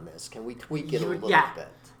off on this. Can we tweak it a little bit?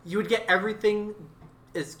 You would get everything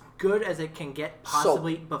as good as it can get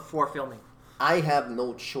possibly before filming. I have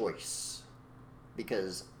no choice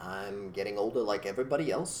because I'm getting older like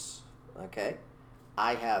everybody else, okay?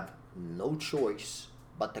 I have no choice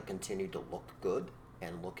but to continue to look good,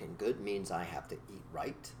 and looking good means I have to eat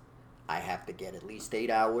right. I have to get at least 8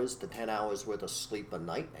 hours to 10 hours worth of sleep a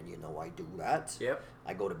night, and you know I do that. Yep.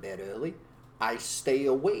 I go to bed early. I stay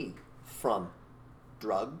away from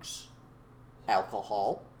drugs,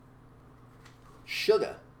 alcohol,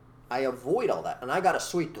 sugar. I avoid all that, and I got a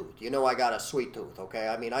sweet tooth. You know I got a sweet tooth, okay?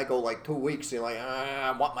 I mean, I go like 2 weeks, and you're like,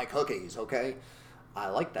 I want my cookies, okay? I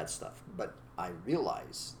like that stuff, but I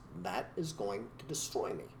realize that is going to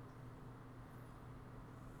destroy me.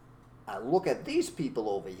 I look at these people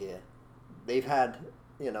over here. They've had,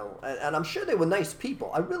 you know, and I'm sure they were nice people.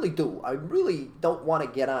 I really do. I really don't want to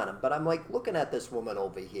get on them. But I'm like looking at this woman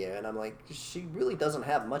over here, and I'm like, she really doesn't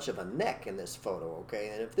have much of a neck in this photo, okay?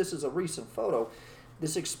 And if this is a recent photo,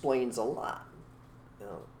 this explains a lot. You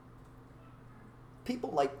know, people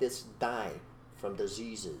like this die from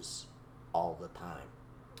diseases all the time.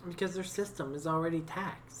 Because their system is already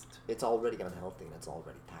taxed. It's already unhealthy, and it's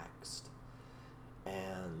already taxed.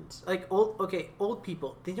 And like old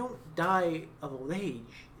people, they don't die of old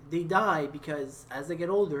age. They die because as they get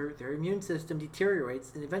older, their immune system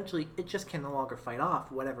deteriorates, and eventually it just can no longer fight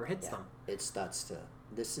off whatever hits them. It starts to.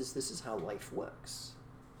 This is how life works.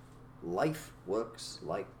 Life works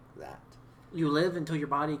like that. You live until your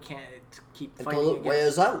body can't keep fighting until it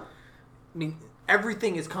wears out. I mean,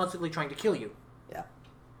 everything is constantly trying to kill you. Yeah,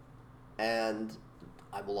 and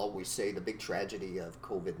I will always say the big tragedy of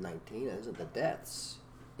COVID-19 isn't the deaths.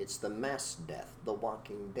 It's the mass death, the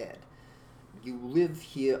walking dead. you live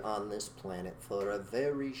here on this planet for a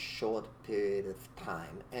very short period of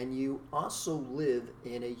time, and you also live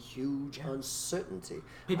in a huge uncertainty.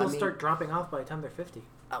 People start dropping off by the time they're 50.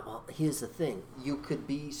 Well, here's the thing. You could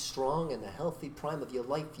be strong in the healthy prime of your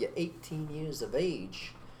life. You're 18 years of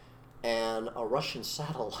age, and a Russian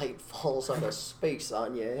satellite falls out of space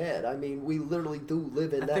on your head. I mean, we literally do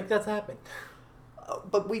live in that. I think that's happened.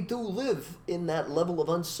 But we do live in that level of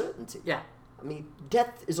uncertainty. Yeah. I mean,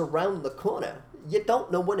 death is around the corner. You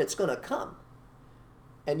don't know when it's going to come.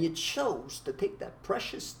 And you chose to take that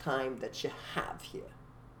precious time that you have here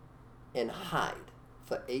and hide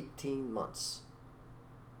for 18 months.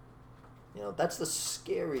 You know, that's the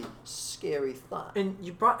scary, scary thought. And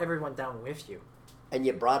you brought everyone down with you. And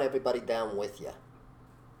you brought everybody down with you.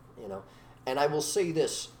 You know, and I will say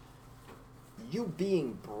this. You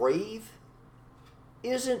being brave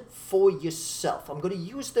isn't for yourself. I'm going to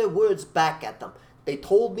use their words back at them. They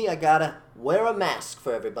told me I gotta wear a mask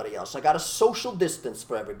for everybody else. I gotta social distance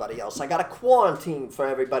for everybody else. I gotta quarantine for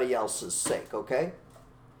everybody else's sake, okay?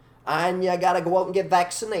 And you gotta go out and get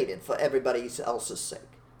vaccinated for everybody else's sake.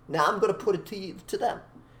 Now I'm going to put it to them.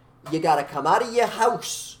 You gotta come out of your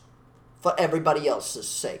house for everybody else's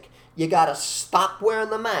sake. You gotta stop wearing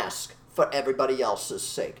the mask for everybody else's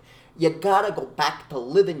sake. You gotta go back to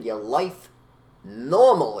living your life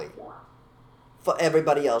normally for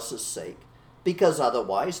everybody else's sake, because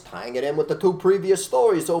otherwise, tying it in with the two previous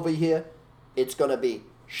stories over here, it's going to be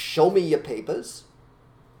show me your papers,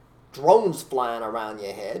 drones flying around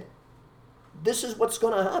your head. This is what's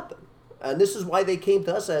going to happen, and this is why they came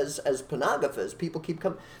to us as pornographers. People keep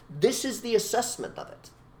coming. This is the assessment of it.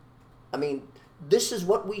 I mean, this is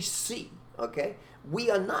what we see, okay? We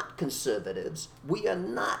are not conservatives. We are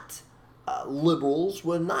not liberals.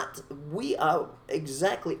 We are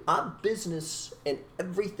exactly, our business and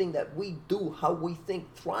everything that we do, how we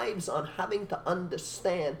think, thrives on having to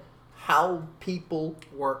understand how people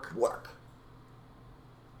work.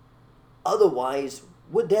 Otherwise,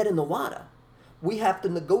 we're dead in the water. We have to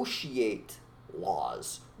negotiate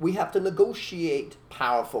laws. We have to negotiate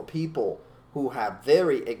powerful people who have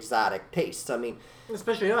very exotic tastes. I mean,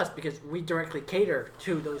 especially us, because we directly cater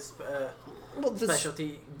to those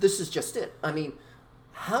specialty. This is just it. I mean,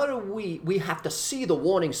 how do we have to see the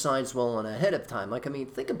warning signs well and ahead of time? Like, I mean,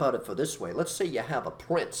 think about it for this way. Let's say you have a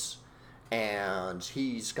prince, and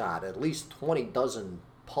he's got at least 20 dozen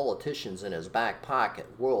politicians in his back pocket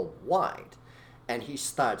worldwide, and he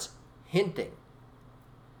starts hinting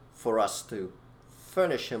for us to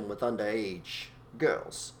furnish him with underage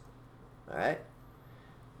girls. All right?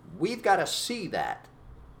 We've got to see that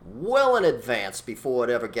well in advance before it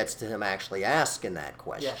ever gets to him actually asking that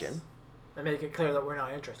question. Yes. And make it clear that we're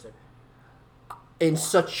not interested. In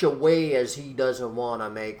such a way as he doesn't want to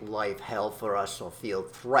make life hell for us or feel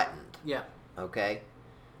threatened. Yeah. Okay?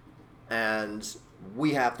 And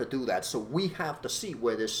we have to do that. So we have to see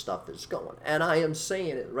where this stuff is going. And I am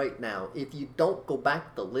saying it right now. If you don't go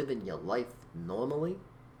back to living your life normally,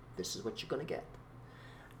 this is what you're going to get.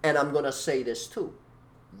 And I'm going to say this too.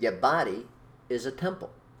 Your body is a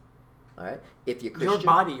temple. All right? If you're Christian, your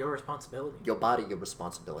body, your responsibility. Your body, your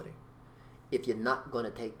responsibility. If you're not going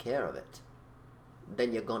to take care of it,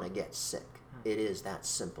 then you're going to get sick. It is that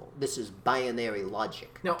simple. This is binary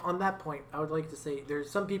logic. Now, on that point, I would like to say there's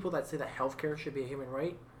some people that say that healthcare should be a human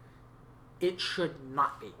right. It should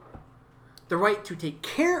not be. The right to take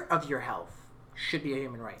care of your health should be a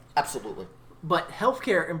human right. Absolutely. But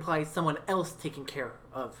healthcare implies someone else taking care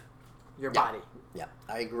of your body. Yeah,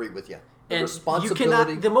 I agree with you. And responsibility. You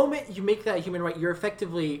cannot, the moment you make that a human right, you're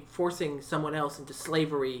effectively forcing someone else into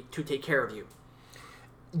slavery to take care of you.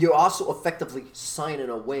 You're also effectively signing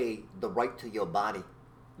away the right to your body.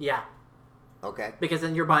 Yeah. Okay? Because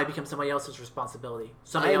then your body becomes somebody else's responsibility.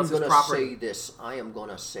 Somebody else's property. I am going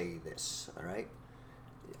to say this, all right?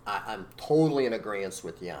 I'm totally in agreement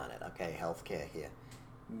with you on it, okay? Healthcare here.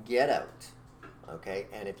 Get out, okay?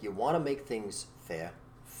 And if you want to make things fair,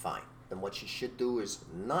 fine. Then what you should do is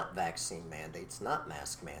not vaccine mandates, not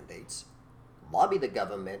mask mandates. Lobby the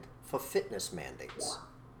government for fitness mandates.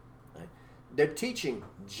 Right? They're teaching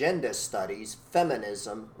gender studies,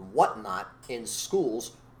 feminism, whatnot in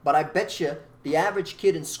schools, but I bet you the average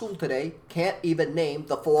kid in school today can't even name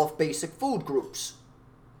the 4 basic food groups.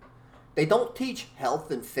 They don't teach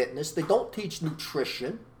health and fitness. They don't teach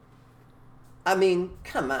nutrition. I mean,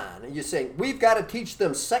 come on. You're saying, we've got to teach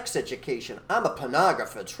them sex education. I'm a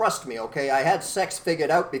pornographer, trust me, okay? I had sex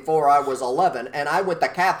figured out before I was 11, and I went to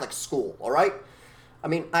Catholic school, all right? I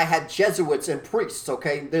mean, I had Jesuits and priests,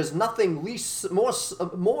 okay? There's nothing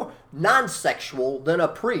more non-sexual than a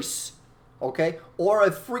priest, okay? Or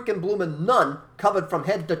a freaking bloomin' nun covered from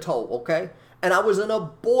head to toe, okay? And I was in a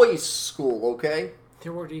boys' school, okay?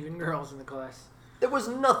 There weren't even girls in the class. There was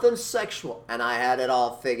nothing sexual, and I had it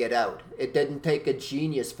all figured out. It didn't take a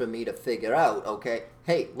genius for me to figure out, okay?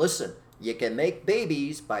 Hey, listen, you can make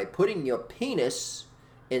babies by putting your penis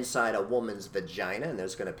inside a woman's vagina, and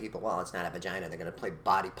there's going to be people, well, it's not a vagina, they're going to play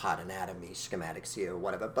body part anatomy schematics here or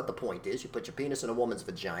whatever, but the point is, you put your penis in a woman's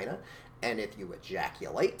vagina, and if you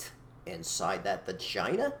ejaculate inside that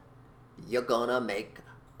vagina, you're going to make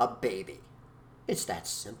a baby. It's that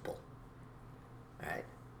simple. All right?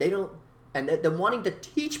 They don't, and they're wanting to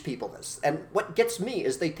teach people this, and what gets me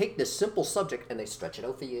is they take this simple subject and they stretch it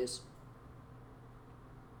out for years.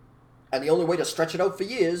 And the only way to stretch it out for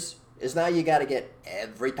years is now you got to get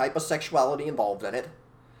every type of sexuality involved in it.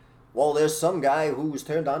 Well, there's some guy who's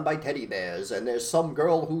turned on by teddy bears, and there's some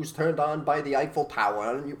girl who's turned on by the Eiffel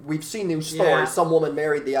Tower. And we've seen news stories. Yeah. Some woman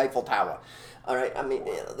married the Eiffel Tower. All right, I mean,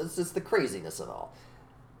 this is the craziness of it all.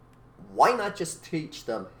 Why not just teach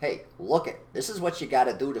them, hey, look it, this is what you got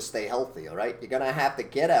to do to stay healthy, all right? You're going to have to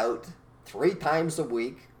get out 3 times a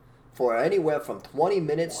week for anywhere from 20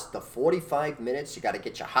 minutes to 45 minutes. You got to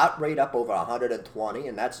get your heart rate up over 120,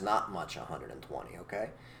 and that's not much, 120, okay?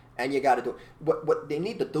 And you got to do, what they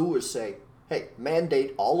need to do is say, hey,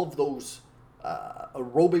 mandate all of those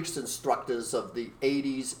aerobics instructors of the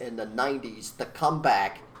 80s and the 90s to come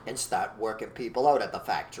back and start working people out at the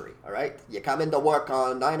factory, all right? You come into work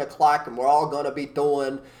on 9 o'clock, and we're all going to be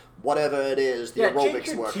doing whatever it is, the aerobics change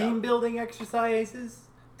your workout. Team building exercises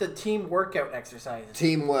to team workout exercises.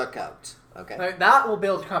 Team workout, okay? Like, that will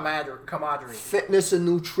build camaraderie. Fitness and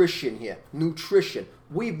nutrition here. Nutrition.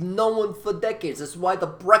 We've known for decades. This is why the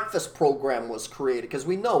breakfast program was created, because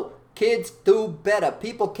we know kids do better.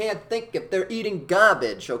 People can't think if they're eating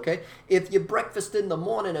garbage, okay? If your breakfast in the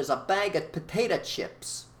morning is a bag of potato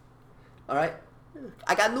chips, all right?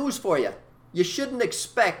 I got news for you. You shouldn't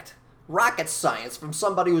expect rocket science from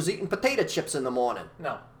somebody who's eating potato chips in the morning.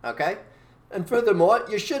 No. Okay? And furthermore,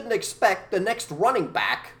 you shouldn't expect the next running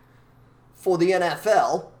back for the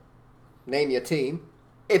NFL, name your team,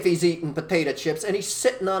 if he's eating potato chips and he's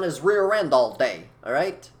sitting on his rear end all day, all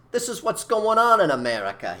right? This is what's going on in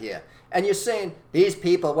America here. And you're saying these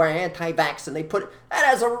people were anti-vax and they put it,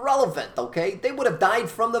 that is irrelevant, okay? They would have died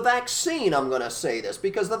from the vaccine, I'm going to say this,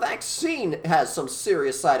 because the vaccine has some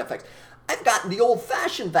serious side effects. I've gotten the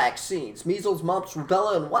old-fashioned vaccines, measles, mumps,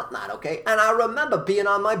 rubella, and whatnot, okay? And I remember being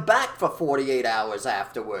on my back for 48 hours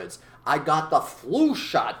afterwards. I got the flu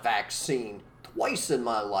shot vaccine twice in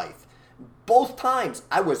my life. Both times,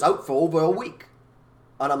 I was out for over a week.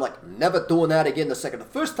 And I'm like, never doing that again the second. The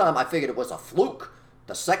first time, I figured it was a fluke.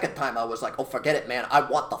 The second time, I was like, oh, forget it, man. I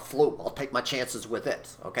want the flu. I'll take my chances with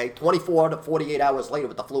it, okay? 24 to 48 hours later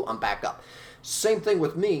with the flu, I'm back up. Same thing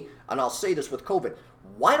with me, and I'll say this with COVID.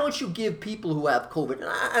 Why don't you give people who have COVID, and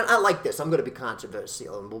I like this, I'm going to be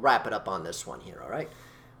controversial, and we'll wrap it up on this one here, all right?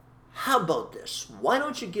 How about this? Why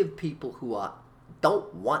don't you give people who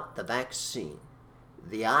don't want the vaccine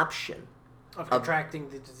the option of contracting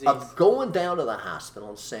the disease, of going down to the hospital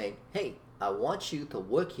and saying, hey, I want you to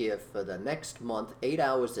work here for the next month, 8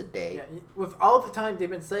 hours a day. Yeah, with all the time they've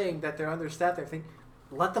been saying that they're understaffed, they're thinking,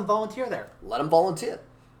 let them volunteer there. Let them volunteer,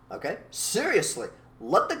 okay? Seriously,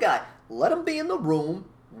 let him be in the room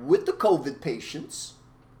with the COVID patients,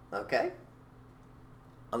 okay?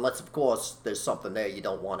 Unless, of course, there's something there you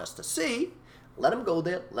don't want us to see. Let him go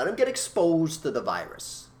there. Let him get exposed to the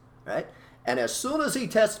virus, right? And as soon as he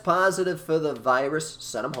tests positive for the virus,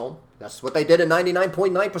 send him home. That's what they did in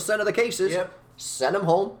 99.9% of the cases. Yep. Send him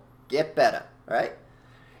home. Get better, right?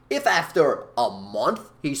 If after a month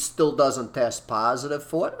he still doesn't test positive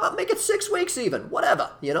for it, I'll make it 6 weeks even.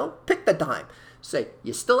 Whatever, pick the time. Say,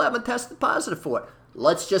 you still haven't tested positive for it.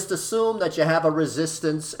 Let's just assume that you have a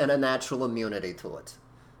resistance and a natural immunity to it.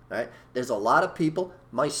 Right? There's a lot of people,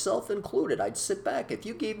 myself included, I'd sit back. If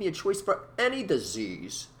you gave me a choice for any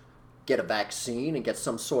disease, get a vaccine and get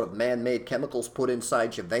some sort of man-made chemicals put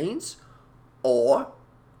inside your veins, or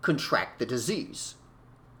contract the disease,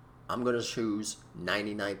 I'm going to choose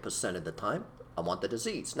 99% of the time, I want the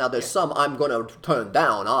disease. Now, there's some I'm going to turn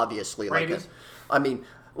down, obviously. Rabies? I'm going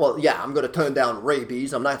to turn down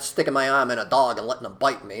rabies. I'm not sticking my arm in a dog and letting them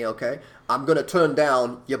bite me, okay? I'm going to turn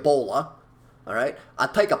down Ebola. All right, I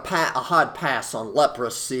take a hard pass on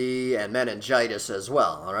leprosy and meningitis as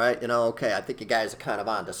well. All right, okay, I think you guys are kind of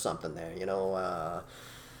onto something there.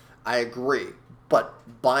 I agree, but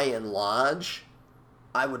by and large,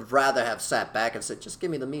 I would rather have sat back and said, just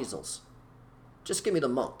give me the measles, just give me the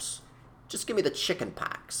mumps, just give me the chicken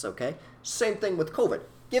pox. Okay, same thing with COVID.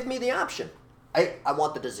 Give me the option. I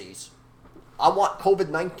want the disease. I want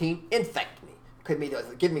COVID-19. Infect me. Give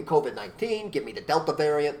me COVID-19. Give me the Delta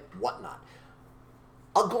variant. Whatnot.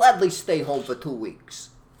 I'll gladly stay home for 2 weeks.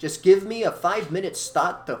 Just give me a 5-minute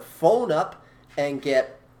start to phone up and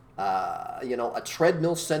get, a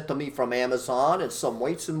treadmill sent to me from Amazon and some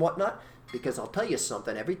weights and whatnot. Because I'll tell you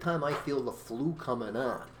something, every time I feel the flu coming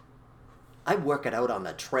on, I work it out on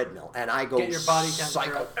the treadmill and I go Get your body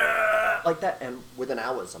temperature up. like that, and within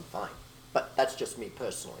hours I'm fine. But that's just me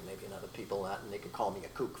personally. Maybe other people that, and they could call me a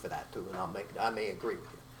kook for that too, and I may agree with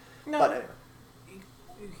you. No, but anyway.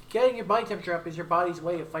 Getting your body temperature up is your body's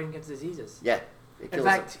way of fighting against diseases. Yeah. In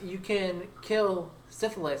fact, you can kill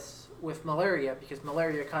syphilis with malaria because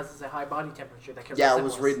malaria causes a high body temperature that kills Yeah,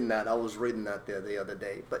 syphilis. I was reading that there the other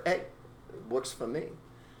day. But hey, it works for me.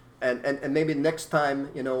 And maybe next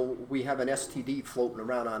time, we have an STD floating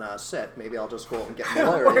around on our set, maybe I'll just go out and get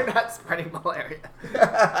malaria. We're not spreading malaria.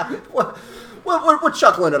 we're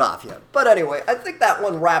chuckling it off here. But anyway, I think that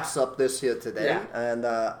one wraps up this here today. Yeah.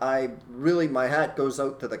 And my hat goes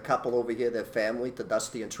out to the couple over here, their family, to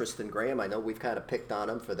Dusty and Tristan Graham. I know we've kind of picked on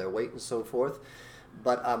them for their weight and so forth.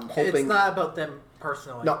 But I'm hoping... It's not about them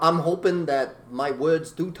personally. No, I'm hoping that my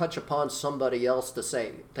words do touch upon somebody else to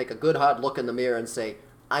say, take a good hard look in the mirror and say,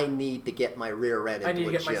 I need to get my rear end into I need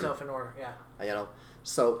to get gym. myself in order, yeah.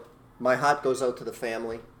 So my heart goes out to the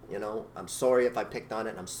family. I'm sorry if I picked on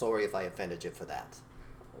it, and I'm sorry if I offended you for that.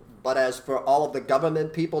 But as for all of the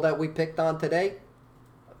government people that we picked on today,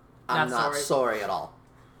 I'm not sorry at all.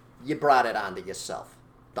 You brought it on to yourself.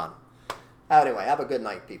 Done. Anyway, have a good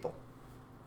night, people.